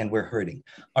lines and we're hurting.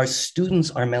 Our students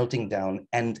are melting down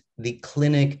and the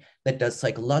clinic that does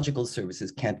psychological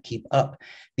services can't keep up.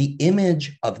 The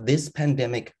image of this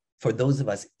pandemic for those of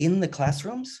us in the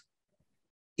classrooms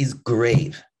is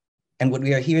grave. And what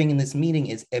we are hearing in this meeting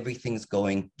is everything's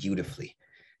going beautifully.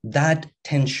 That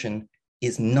tension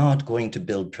is not going to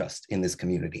build trust in this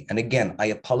community. And again, I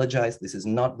apologize. This is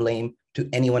not blame to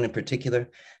anyone in particular,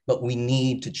 but we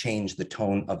need to change the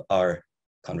tone of our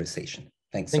conversation.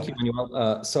 Thanks. Thank you, Manuel.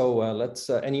 Let's,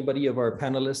 anybody of our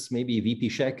panelists, maybe VP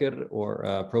Shekhar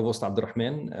or Provost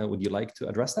Abdurrahman, would you like to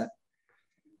address that?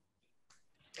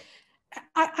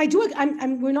 I do.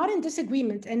 We're not in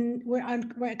disagreement, and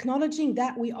we're acknowledging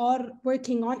that we are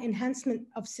working on enhancement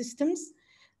of systems.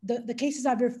 The cases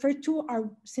I've referred to are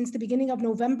since the beginning of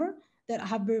November that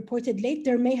have been reported late.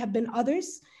 There may have been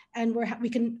others, and we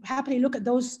can happily look at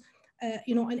those,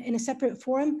 in a separate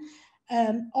forum.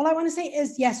 All I want to say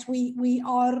is, yes, we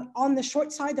are on the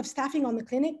short side of staffing on the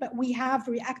clinic, but we have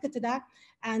reacted to that,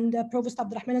 and Provost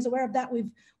Abdurrahman is aware of that.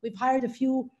 We've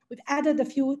added a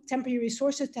few temporary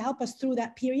resources to help us through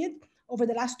that period over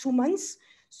the last 2 months.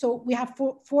 So we have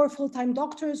four full-time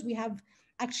doctors. We have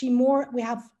actually more. We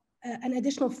have an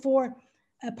additional 4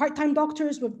 part-time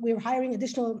doctors. We're hiring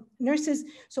additional nurses.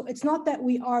 So it's not that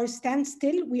we are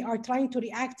standstill. We are trying to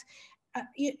react.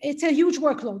 It's a huge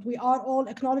workload. We are all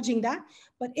acknowledging that.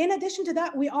 But in addition to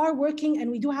that, we are working,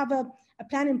 and we do have a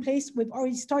plan in place. We've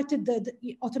already started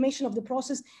the automation of the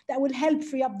process that will help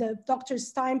free up the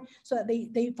doctors' time so that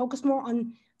they focus more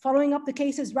on following up the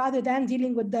cases rather than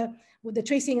dealing with the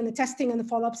tracing and the testing and the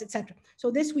follow-ups, etc. So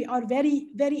this we are very,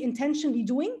 very intentionally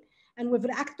doing. And we've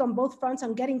acted on both fronts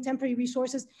on getting temporary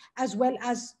resources as well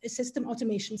as system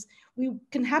automations. We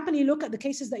can happily look at the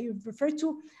cases that you've referred to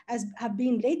as have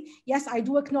been late. Yes, I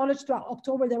do acknowledge throughout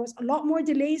October there was a lot more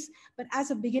delays, but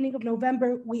as of beginning of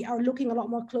November, we are looking a lot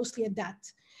more closely at that.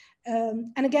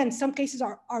 And again, some cases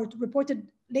are reported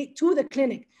late to the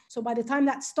clinic. So by the time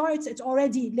that starts, it's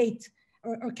already late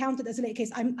or counted as a late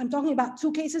case. I'm talking about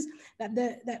 2 cases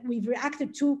that we've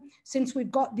reacted to since we've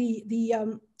got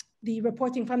the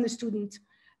reporting from the student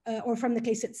or from the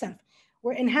case itself.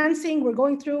 We're enhancing, we're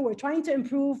going through, we're trying to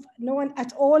improve. No one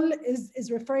at all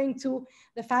is referring to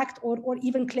the fact or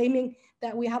even claiming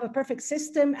that we have a perfect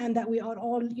system and that we are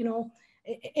all,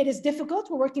 it is difficult.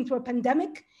 We're working through a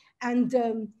pandemic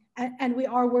and we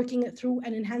are working it through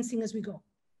and enhancing as we go.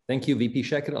 Thank you, VP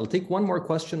Shekhar. I'll take one more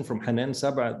question from Hanan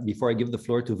Sabra before I give the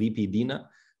floor to VP Dina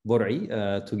Bor'i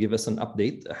to give us an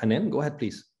update. Hanan, go ahead,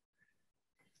 please.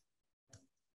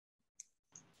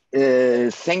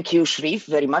 Thank you, Sharif,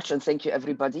 very much, and thank you,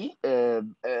 everybody.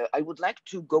 I would like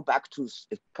to go back to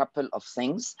a couple of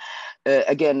things.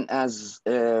 Again, as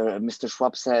Mr.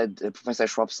 Schwab said, Professor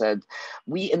Schwab said,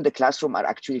 we in the classroom are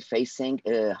actually facing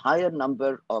a higher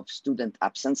number of student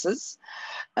absences,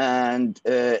 and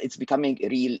it's becoming a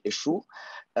real issue.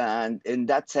 And in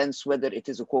that sense, whether it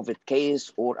is a COVID case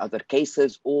or other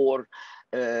cases, or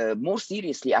more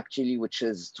seriously, actually, which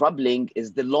is troubling,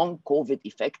 is the long COVID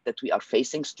effect that we are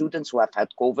facing, students who have had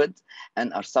COVID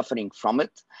and are suffering from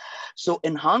it. So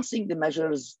enhancing the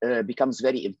measures becomes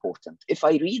very important. If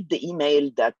I read the email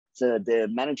that the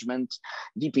management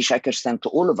VP Shekhar sent to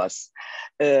all of us,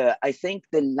 I think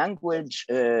the language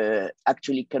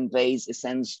actually conveys a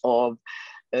sense of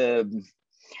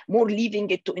more leaving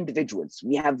it to individuals.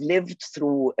 We have lived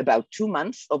through about 2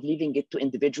 months of leaving it to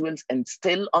individuals, and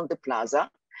still on the plaza,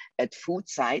 at food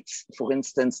sites, for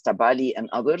instance, Tabali and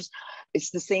others,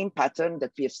 it's the same pattern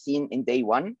that we have seen in day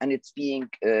one, and it's being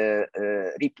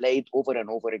replayed over and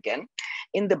over again.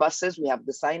 In the buses, we have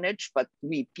the signage, but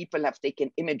people have taken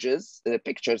images,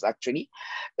 pictures actually,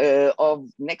 of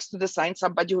next to the sign,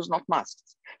 somebody who's not masked.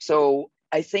 So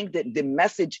I think that the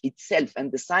message itself and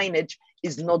the signage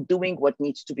is not doing what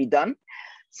needs to be done.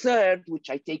 Third, which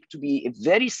I take to be a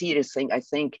very serious thing, I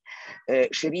think,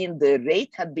 Shireen, the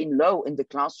rate had been low in the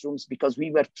classrooms because we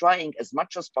were trying as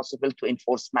much as possible to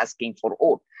enforce masking for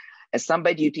all. As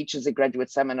somebody who teaches a graduate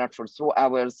seminar for 3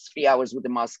 hours with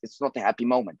a mask, it's not a happy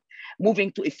moment. Moving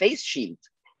to a face shield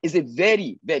is a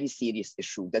very, very serious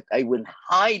issue that I will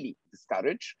highly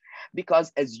discourage, because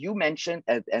as you mentioned,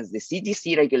 as the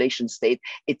CDC regulations state,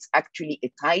 it's actually a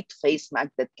tight face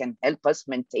mask that can help us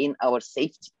maintain our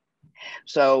safety.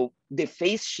 So the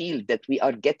face shield that we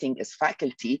are getting as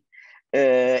faculty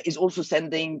is also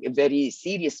sending a very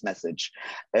serious message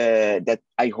that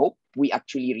I hope we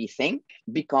actually rethink,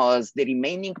 because the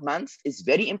remaining months is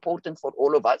very important for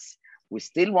all of us. We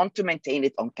still want to maintain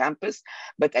it on campus,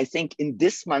 but I think in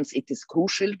this month, it is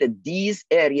crucial that these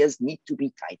areas need to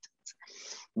be tightened.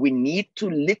 We need to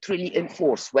literally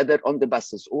enforce, whether on the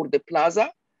buses or the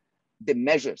plaza, the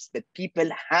measures that people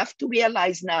have to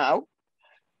realize now.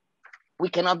 We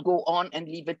cannot go on and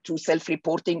leave it to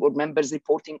self-reporting or members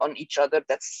reporting on each other.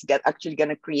 That's actually going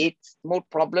to create more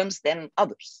problems than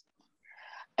others.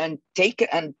 And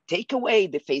take away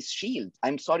the face shield.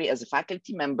 I'm sorry, as a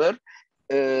faculty member,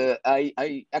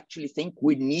 I actually think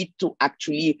we need to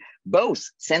actually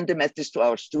both send a message to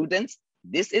our students.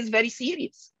 This is very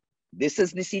serious. This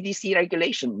is the CDC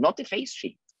regulation, not a face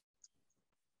shield.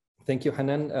 Thank you,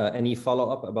 Hanan. Any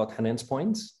follow-up about Hanan's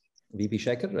points? VP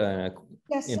Shakir?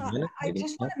 Yes, I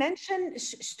just want to mention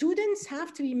students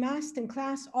have to be masked in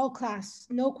class, all class,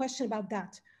 no question about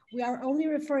that. We are only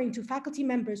referring to faculty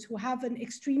members who have an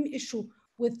extreme issue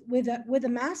with a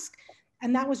mask,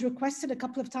 and that was requested a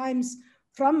couple of times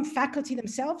from faculty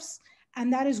themselves,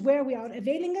 and that is where we are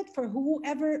availing it for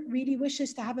whoever really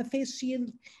wishes to have a face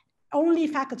shield. Only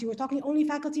faculty, we're talking only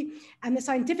faculty. And the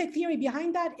scientific theory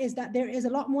behind that is that there is a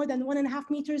lot more than 1.5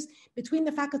 meters between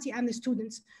the faculty and the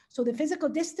students. So the physical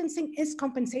distancing is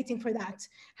compensating for that.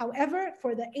 However,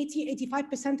 for the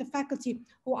 85% of faculty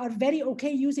who are very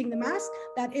okay using the mask,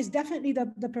 that is definitely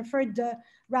the preferred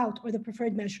route or the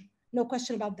preferred measure. No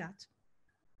question about that.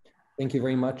 Thank you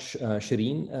very much,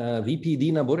 Shireen. VP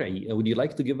Dina Bur'i, would you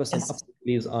like to give us an update,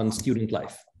 please, on student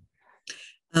life?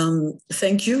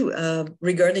 Thank you.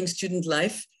 Regarding student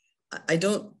life, I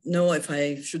don't know if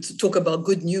I should talk about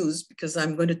good news, because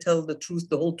I'm going to tell the truth,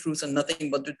 the whole truth, and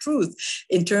nothing but the truth.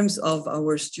 In terms of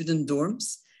our student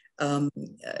dorms,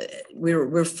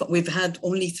 we've had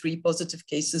only 3 positive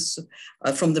cases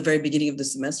from the very beginning of the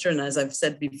semester. And as I've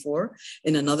said before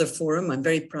in another forum, I'm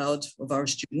very proud of our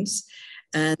students.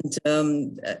 And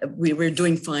we're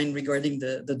doing fine regarding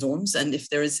the dorms. And if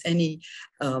there is any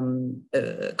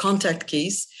contact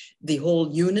case, the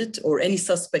whole unit, or any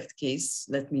suspect case,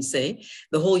 let me say,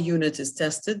 the whole unit is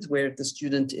tested where the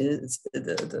student is,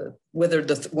 whether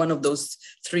one of those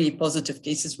 3 positive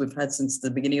cases we've had since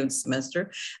the beginning of the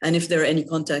semester. And if there are any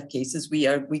contact cases, we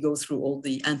go through all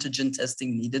the antigen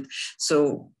testing needed.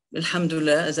 So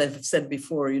alhamdulillah, as I've said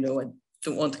before, I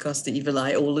don't want to cast the evil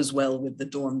eye, all is well with the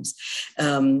dorms.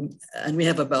 And we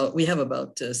have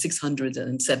about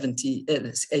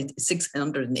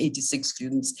 686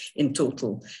 students in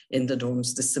total in the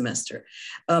dorms this semester.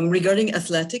 Regarding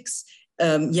athletics,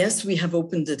 yes, we have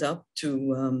opened it up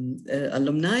to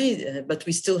alumni, but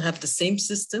we still have the same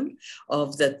system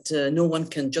of that no one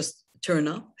can just turn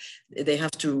up. They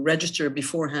have to register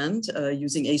beforehand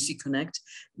using AC Connect,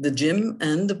 the gym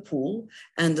and the pool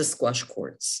and the squash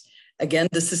courts. Again,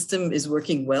 the system is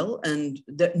working well, and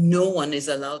no one is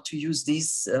allowed to use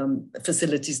these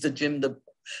facilities, the gym,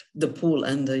 the pool,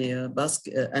 and the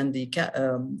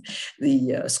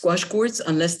squash courts,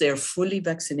 unless they are fully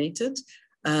vaccinated.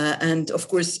 And of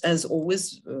course, as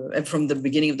always, from the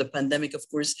beginning of the pandemic, of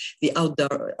course, the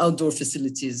outdoor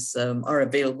facilities are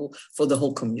available for the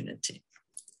whole community.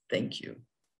 Thank you.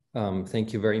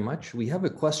 Thank you very much. We have a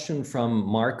question from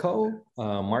Marco.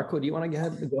 Marco, do you want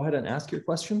to go ahead and ask your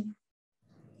question?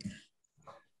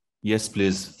 Yes,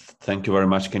 please. Thank you very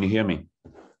much. Can you hear me?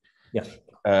 Yes.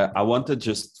 I wanted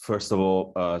just, first of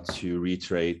all, to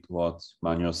reiterate what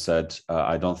Manuel said.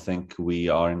 I don't think we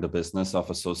are in the business of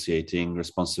associating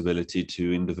responsibility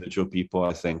to individual people.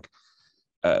 I think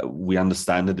we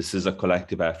understand that this is a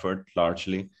collective effort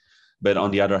largely. But on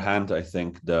the other hand, I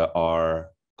think there are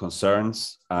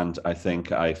concerns, and I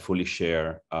think I fully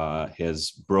share his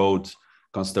broad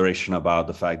consideration about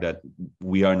the fact that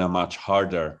we are in a much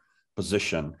harder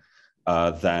position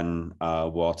than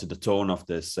what the tone of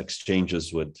this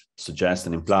exchanges would suggest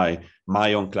and imply.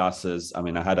 My own classes, I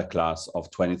mean, I had a class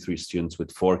of 23 students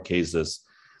with 4 cases.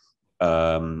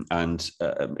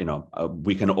 You know,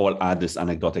 we can all add this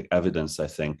anecdotal evidence, I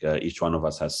think. Each one of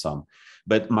us has some.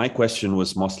 But my question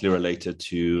was mostly related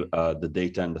to the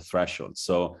data and the threshold.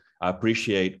 So I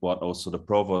appreciate what also the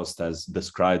provost has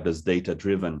described as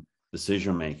data-driven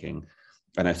decision-making.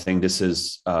 And I think this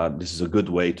is a good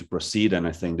way to proceed. And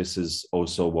I think this is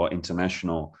also what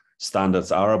international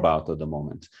standards are about at the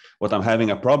moment. What I'm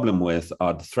having a problem with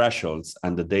are the thresholds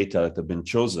and the data that have been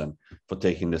chosen for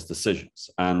taking these decisions.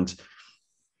 And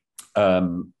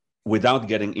without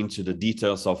getting into the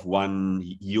details of one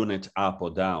unit up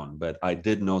or down, but I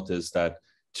did notice that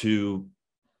 2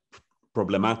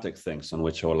 problematic things on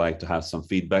which I would like to have some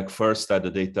feedback. First, that the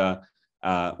data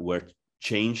were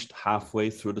changed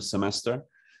halfway through the semester.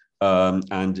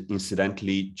 And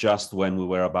incidentally, just when we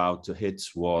were about to hit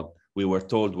what we were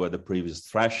told were the previous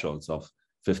thresholds of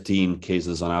 15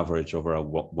 cases on average over a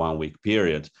 1-week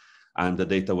period. And the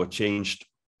data were changed,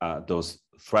 those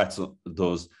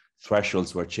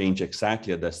thresholds were changed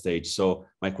exactly at that stage. So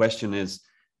my question is,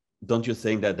 don't you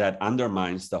think that that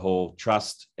undermines the whole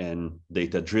trust in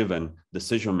data-driven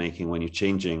decision-making when you're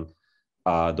changing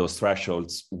those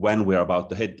thresholds when we're about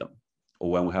to hit them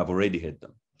or when we have already hit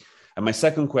them? And my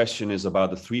second question is about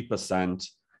the 3%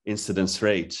 incidence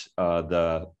rate,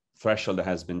 the threshold that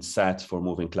has been set for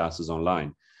moving classes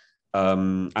online.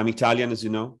 I'm Italian, as you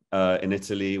know. In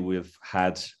Italy, we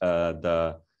had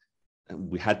to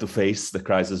face the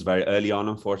crisis very early on,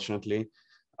 unfortunately,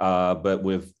 but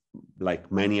we've,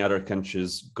 like many other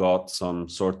countries, got some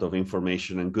sort of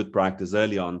information and good practice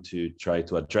early on to try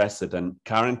to address it. And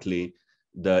currently,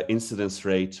 the incidence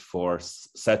rate for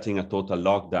setting a total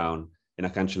lockdown in a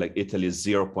country like Italy is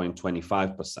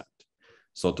 0.25%.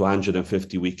 So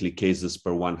 250 weekly cases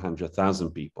per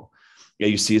 100,000 people.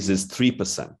 AUC's is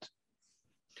 3%.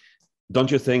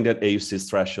 Don't you think that AUC's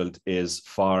threshold is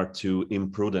far too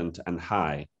imprudent and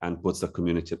high and puts the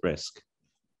community at risk?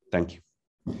 Thank you.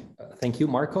 Thank you,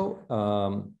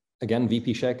 Marco. Again,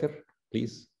 VP Shaker,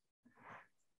 please.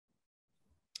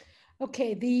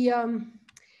 Okay,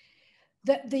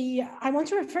 I want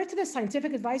to refer to the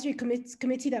scientific advisory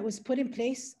committee that was put in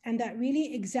place and that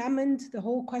really examined the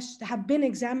whole question, have been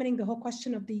examining the whole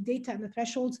question of the data and the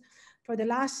thresholds for the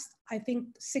last, I think,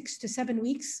 6 to 7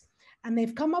 weeks. And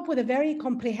they've come up with a very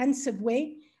comprehensive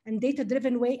way and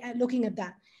data-driven way at looking at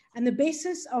that. And the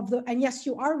basis of and yes,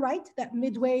 you are right that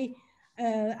midway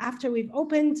after we've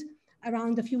opened,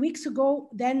 around a few weeks ago,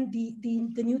 then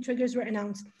the new triggers were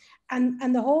announced.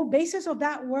 And the whole basis of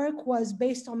that work was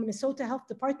based on Minnesota Health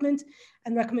Department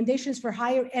and recommendations for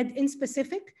higher ed in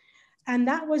specific. And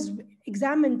that was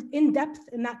examined in depth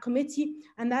in that committee.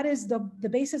 And that is the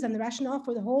basis and the rationale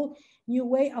for the whole new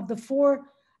way of the 4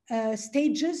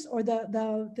 stages, or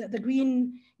the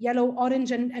green, yellow,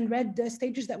 orange, and red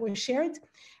stages that were shared.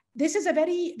 This is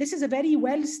a very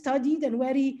well studied and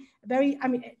very, I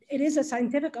mean, it is a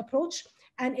scientific approach,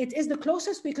 and it is the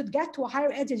closest we could get to a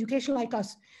higher ed education like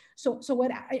us. So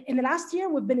in the last year,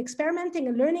 we've been experimenting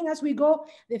and learning as we go.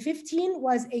 The 15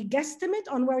 was a guesstimate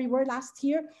on where we were last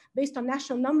year based on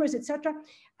national numbers, etc.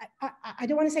 I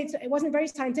don't want to say it wasn't very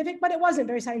scientific, but it wasn't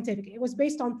very scientific. It was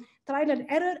based on trial and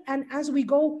error, and as we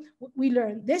go, we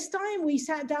learn. This time, we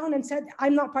sat down and said,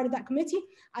 I'm not part of that committee.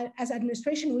 As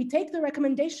administration, we take the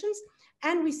recommendations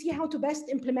and we see how to best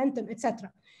implement them,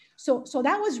 etc. So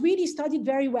that was really studied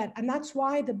very well. And that's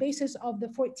why the basis of the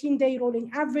 14-day rolling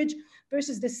average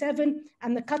versus the 7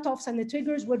 and the cutoffs and the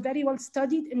triggers were very well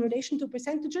studied in relation to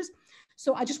percentages.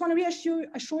 So I just want to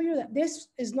assure you that this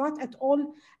is not at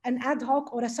all an ad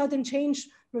hoc or a sudden change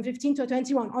from 15 to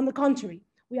 21. On the contrary,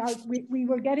 we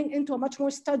were getting into a much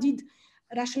more studied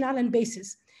rationale and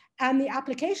basis. And the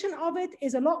application of it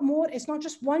is a lot more. It's not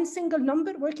just one single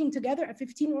number working together, a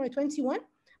 15 or a 21,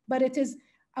 but it is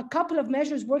a couple of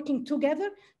measures working together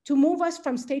to move us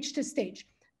from stage to stage.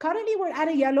 Currently, we're at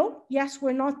a yellow. Yes,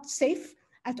 we're not safe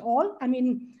at all. I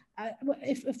mean,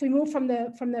 if we move from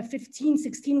the 15,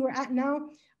 16 we're at now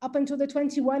up until the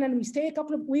 21, and we stay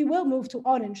we will move to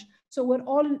orange. So we're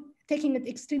all taking it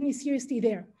extremely seriously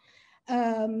there.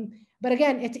 But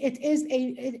again,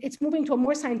 it's moving to a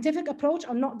more scientific approach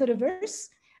and not the reverse.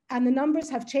 And the numbers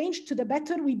have changed to the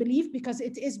better, we believe, because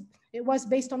it was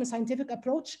based on a scientific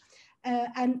approach.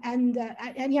 And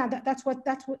yeah, that's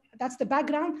the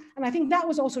background. And I think that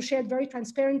was also shared very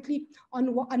transparently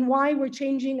on why we're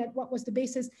changing, and what was the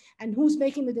basis, and who's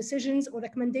making the decisions or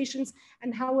recommendations,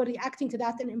 and how we're reacting to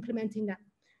that and implementing that.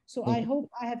 So I hope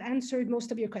I have answered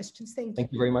most of your questions. Thank you.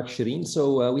 Thank you very much, Shireen.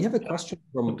 So we have a question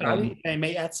from Dr. Ali, if I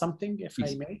may add something, if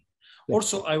please. I may.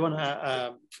 Also, I want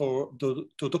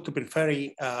to Dr.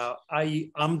 Benfari,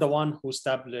 I'm the one who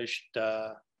established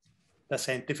the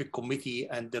scientific committee,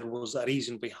 and there was a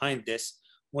reason behind this.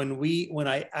 When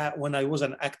I was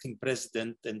an acting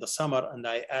president in the summer, and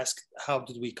I asked how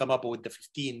did we come up with the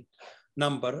 15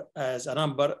 number as a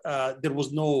number, there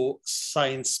was no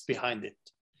science behind it.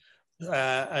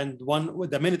 And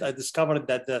the minute I discovered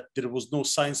that there was no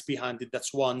science behind it,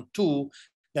 that's one. Two,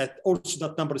 that also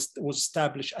that number was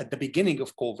established at the beginning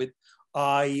of COVID.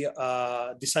 I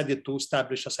decided to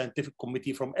establish a scientific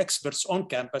committee from experts on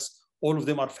campus. All of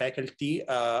them are faculty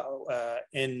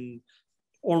in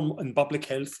public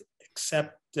health,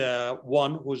 except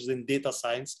one who's in data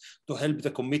science, to help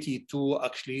the committee to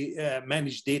actually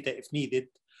manage data if needed.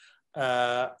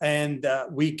 And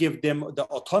we give them the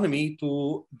autonomy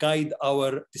to guide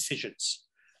our decisions.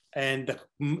 And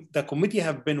the committee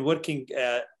have been working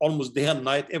almost day and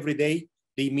night, every day.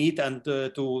 They meet and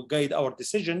to guide our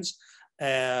decisions.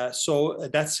 So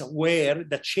that's where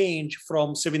the change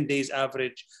from 7 days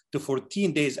average to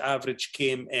 14 days average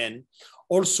came in.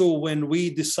 Also, when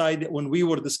we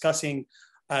were discussing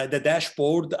the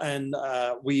dashboard, and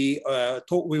we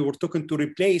were talking to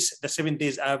replace the 7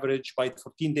 days average by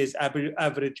 14 days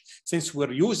average, since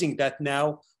we're using that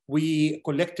now, we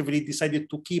collectively decided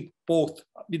to keep both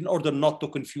in order not to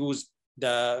confuse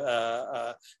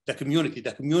the community.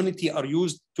 The community are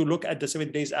used to look at the 7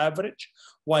 days average,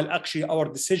 while actually our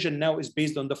decision now is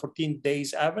based on the 14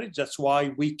 days average. That's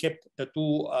why we kept the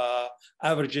two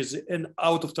averages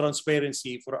out of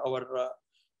transparency for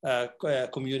our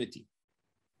community.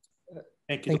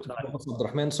 Thank you, Dr.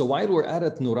 Abdurrahman. So while we're at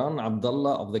it, Nuran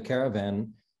Abdullah of the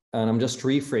Caravan, and I'm just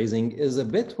rephrasing, is a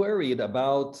bit worried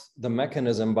about the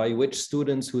mechanism by which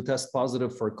students who test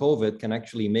positive for COVID can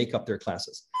actually make up their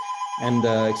classes. And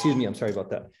excuse me, I'm sorry about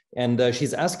that. And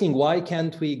she's asking, why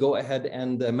can't we go ahead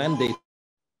and mandate?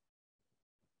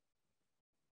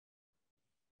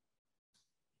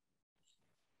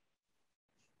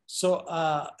 So,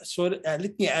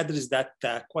 let me address that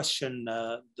question,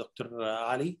 Dr.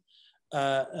 Ali.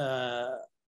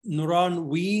 Nuran,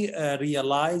 we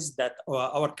realized that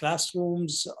our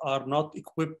classrooms are not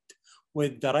equipped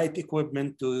with the right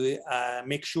equipment to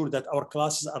make sure that our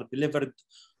classes are delivered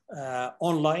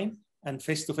online and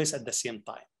face-to-face at the same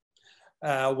time.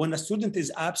 When a student is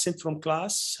absent from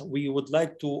class, we would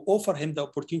like to offer him the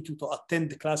opportunity to attend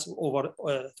the class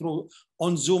through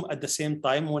on Zoom at the same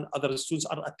time when other students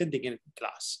are attending in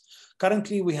class.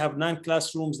 Currently, we have 9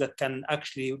 classrooms that can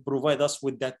actually provide us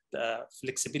with that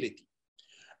flexibility.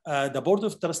 The Board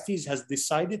of Trustees has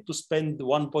decided to spend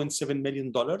 $1.7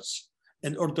 million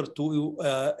in order to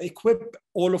equip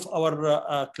all of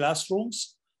our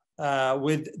classrooms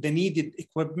with the needed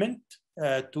equipment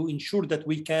to ensure that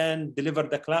we can deliver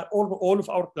all of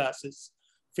our classes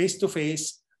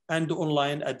face-to-face and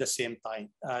online at the same time.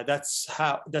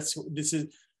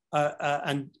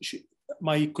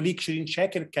 My colleague Shireen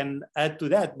Shakir can add to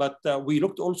that, but we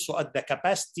looked also at the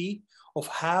capacity of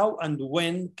how and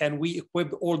when can we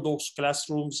equip all those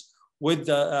classrooms with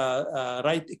the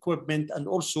right equipment, and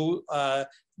also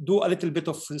do a little bit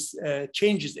of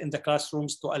changes in the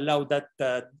classrooms to allow that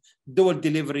dual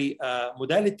delivery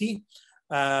modality.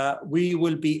 We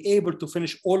will be able to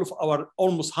finish all of our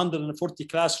almost 140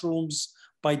 classrooms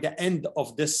by the end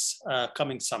of this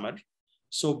coming summer.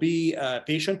 So be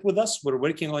patient with us. We're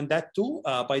working on that too.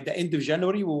 By the end of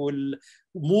January, we will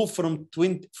move from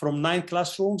 9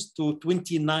 classrooms to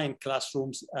 29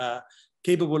 classrooms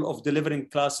capable of delivering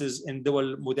classes in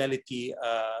dual modality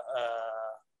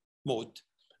mode.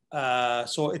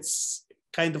 So it's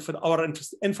kind of our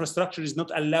infrastructure is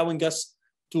not allowing us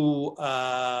to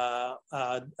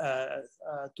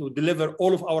deliver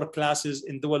all of our classes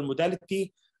in dual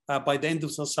modality. By the end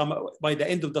of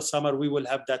the summer, we will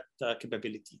have that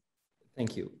capability.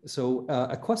 Thank you. So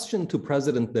a question to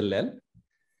President Dallal,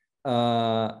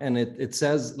 and it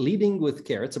says, leading with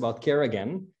care, it's about care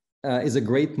again, is a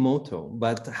great motto,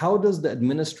 but how does the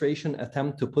administration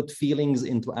attempt to put feelings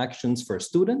into actions for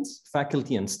students,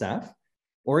 faculty, and staff?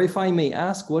 Or if I may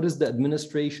ask, what is the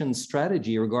administration's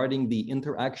strategy regarding the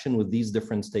interaction with these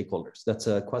different stakeholders? That's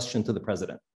a question to the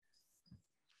President.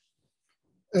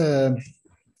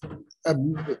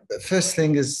 First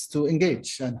thing is to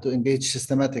engage, and to engage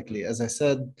systematically. As I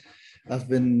said, I've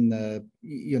been,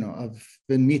 I've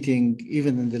been meeting,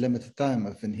 even in the limited time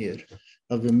I've been here.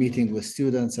 I've been meeting with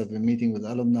students, I've been meeting with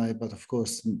alumni, but of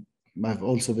course, I've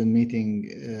also been meeting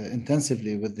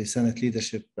intensively with the Senate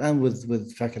leadership and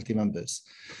with faculty members.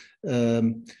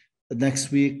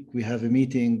 Next week, we have a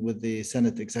meeting with the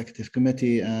Senate Executive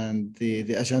Committee, and the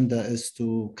agenda is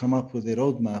to come up with a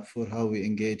roadmap for how we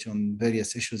engage on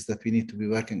various issues that we need to be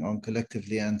working on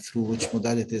collectively and through which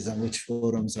modalities and which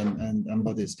forums and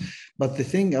bodies. But the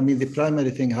thing, I mean, the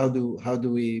primary thing, how do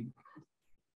we,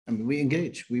 I mean, we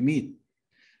engage, we meet.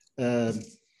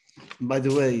 By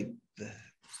the way,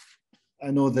 I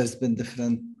know there's been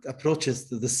different approaches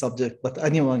to this subject, but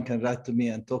anyone can write to me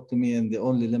and talk to me, and the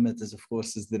only limit is, of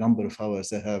course, is the number of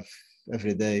hours I have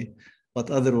every day.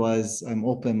 But otherwise, I'm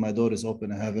open, my door is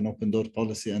open, I have an open door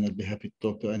policy, and I'd be happy to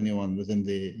talk to anyone within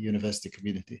the university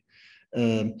community.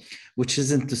 Which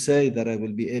isn't to say that I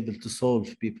will be able to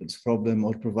solve people's problem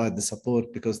or provide the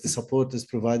support, because the support is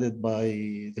provided by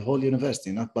the whole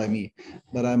university, not by me.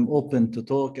 But I'm open to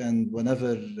talk, and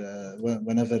whenever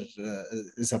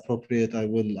is appropriate, I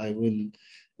will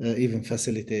even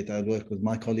facilitate. I'll work with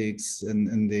my colleagues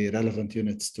in the relevant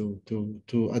units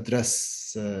to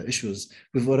address issues.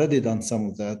 We've already done some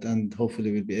of that, and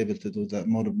hopefully we'll be able to do that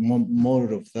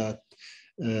more of that.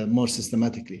 More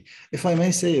systematically. If I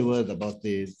may say a word about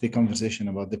the conversation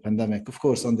about the pandemic, of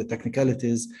course, on the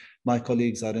technicalities, my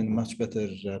colleagues are in a much better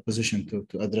position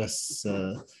to address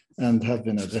and have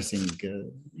been addressing,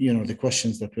 the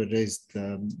questions that were raised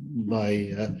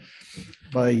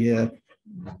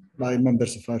by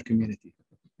members of our community.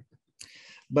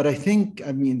 But I think,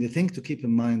 I mean, the thing to keep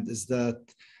in mind is that,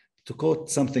 to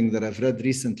quote something that I've read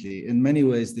recently, in many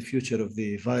ways, the future of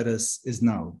the virus is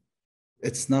now.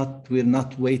 It's not, we're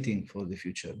not waiting for the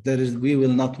future. We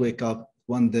will not wake up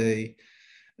one day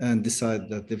and decide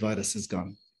that the virus is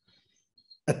gone.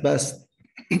 At best,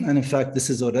 and in fact, this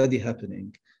is already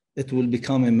happening, it will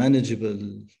become a manageable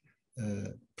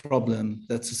problem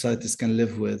that societies can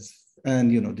live with.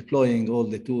 And, deploying all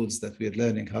the tools that we're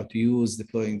learning how to use,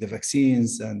 deploying the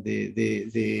vaccines and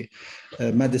the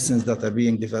medicines that are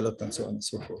being developed and so on and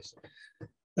so forth.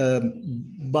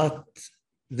 But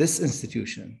this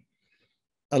institution,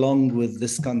 along with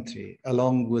this country,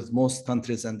 along with most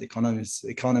countries and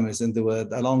economies in the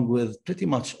world, along with pretty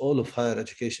much all of higher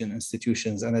education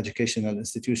institutions and educational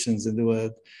institutions in the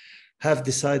world, have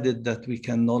decided that we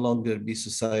can no longer be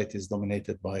societies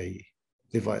dominated by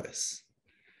the virus.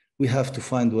 We have to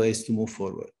find ways to move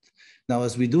forward. Now,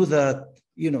 as we do that,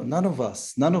 none of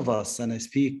us, and I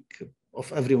speak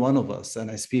of every one of us, and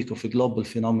I speak of a global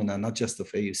phenomenon, not just of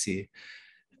AUC,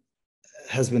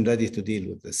 has been ready to deal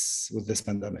with this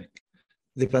pandemic.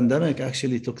 The pandemic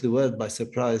actually took the world by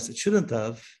surprise. It shouldn't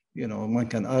have. One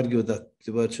can argue that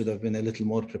the world should have been a little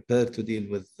more prepared to deal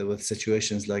with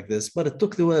situations like this, but it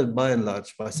took the world by and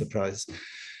large by surprise.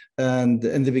 And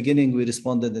in the beginning, we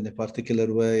responded in a particular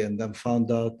way, and then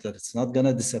found out that it's not going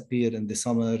to disappear in the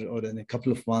summer or in a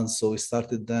couple of months. So we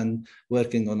started then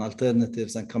working on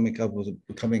alternatives and coming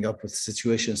up with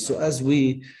situations. So as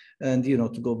we, and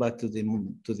to go back to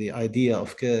the idea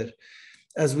of care,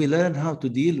 as we learn how to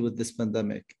deal with this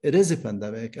pandemic, it is a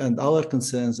pandemic, and our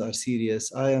concerns are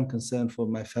serious. I am concerned for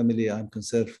my family. I'm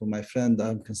concerned for my friend.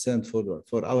 I'm concerned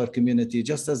for our community,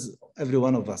 just as every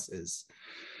one of us is.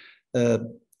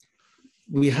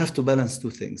 We have to balance two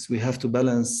things. We have to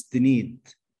balance the need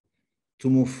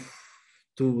to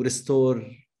restore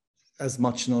as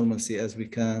much normalcy as we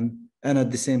can, and at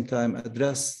the same time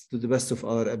address to the best of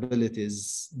our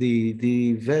abilities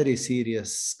the very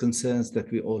serious concerns that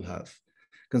we all have.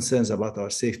 Concerns about our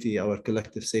safety, our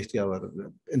collective safety, our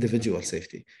individual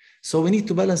safety. So we need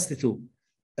to balance the two.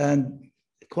 And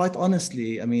quite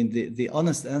honestly, I mean, the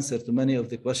honest answer to many of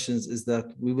the questions is that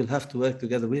we will have to work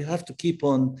together. We have to keep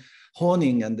on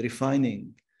honing and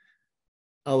refining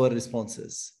our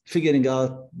responses, figuring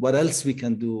out what else we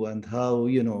can do and how,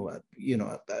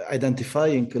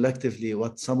 identifying collectively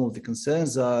what some of the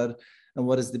concerns are and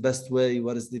what is the best way,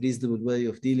 what is the reasonable way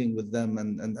of dealing with them,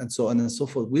 and so on and so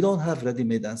forth. We don't have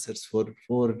ready-made answers for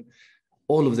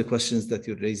all of the questions that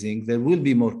you're raising. There will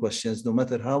be more questions. No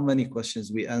matter how many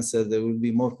questions we answer, there will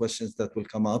be more questions that will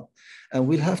come up. And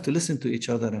we'll have to listen to each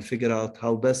other and figure out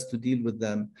how best to deal with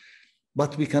them.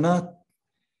 But we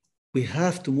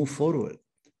have to move forward.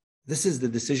 This is the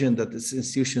decision that this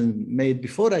institution made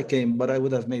before I came, but I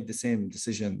would have made the same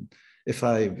decision if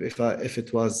I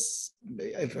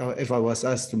was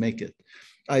asked to make it.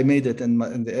 I made it in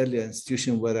the earlier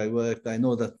institution where I worked. I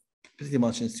know that pretty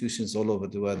much institutions all over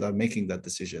the world are making that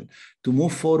decision to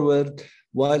move forward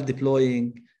while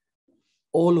deploying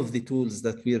all of the tools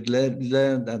that we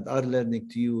learned and are learning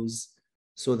to use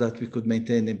so that we could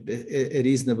maintain a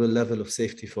reasonable level of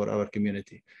safety for our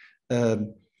community.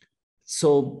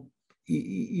 So,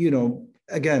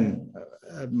 again,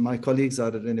 my colleagues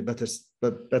are in a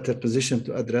better position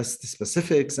to address the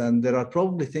specifics, and there are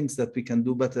probably things that we can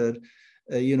do better.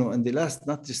 You know, in the last,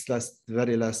 not just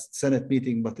very last Senate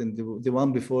meeting, but in the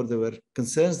one before, there were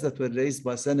concerns that were raised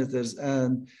by senators,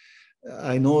 and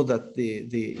I know that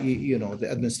the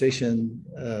administration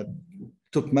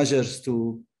took measures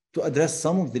to address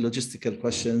some of the logistical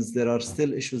questions. There are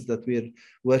still issues that we're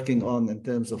working on in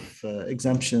terms of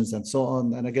exemptions and so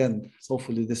on. And again,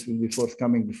 hopefully this will be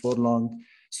forthcoming before long.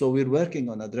 So we're working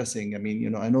on addressing, I mean, you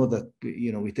know, I know that,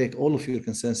 you know, we take all of your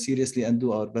concerns seriously and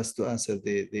do our best to answer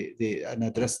and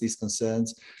address these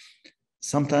concerns.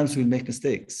 Sometimes we'll make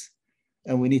mistakes,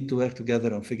 and we need to work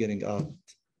together on figuring out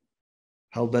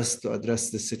how best to address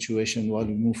this situation while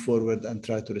we move forward and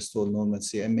try to restore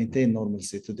normalcy and maintain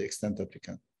normalcy to the extent that we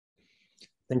can.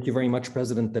 Thank you very much,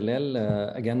 President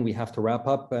Dallal. Again, we have to wrap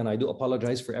up, and I do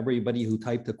apologize for everybody who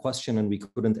typed a question and we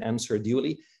couldn't answer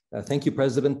duly. Thank you,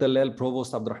 President Dallal,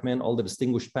 Provost Abdurrahman, all the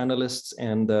distinguished panelists,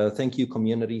 and thank you,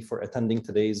 community, for attending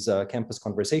today's campus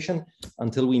conversation.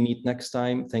 Until we meet next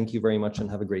time, thank you very much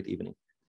and have a great evening.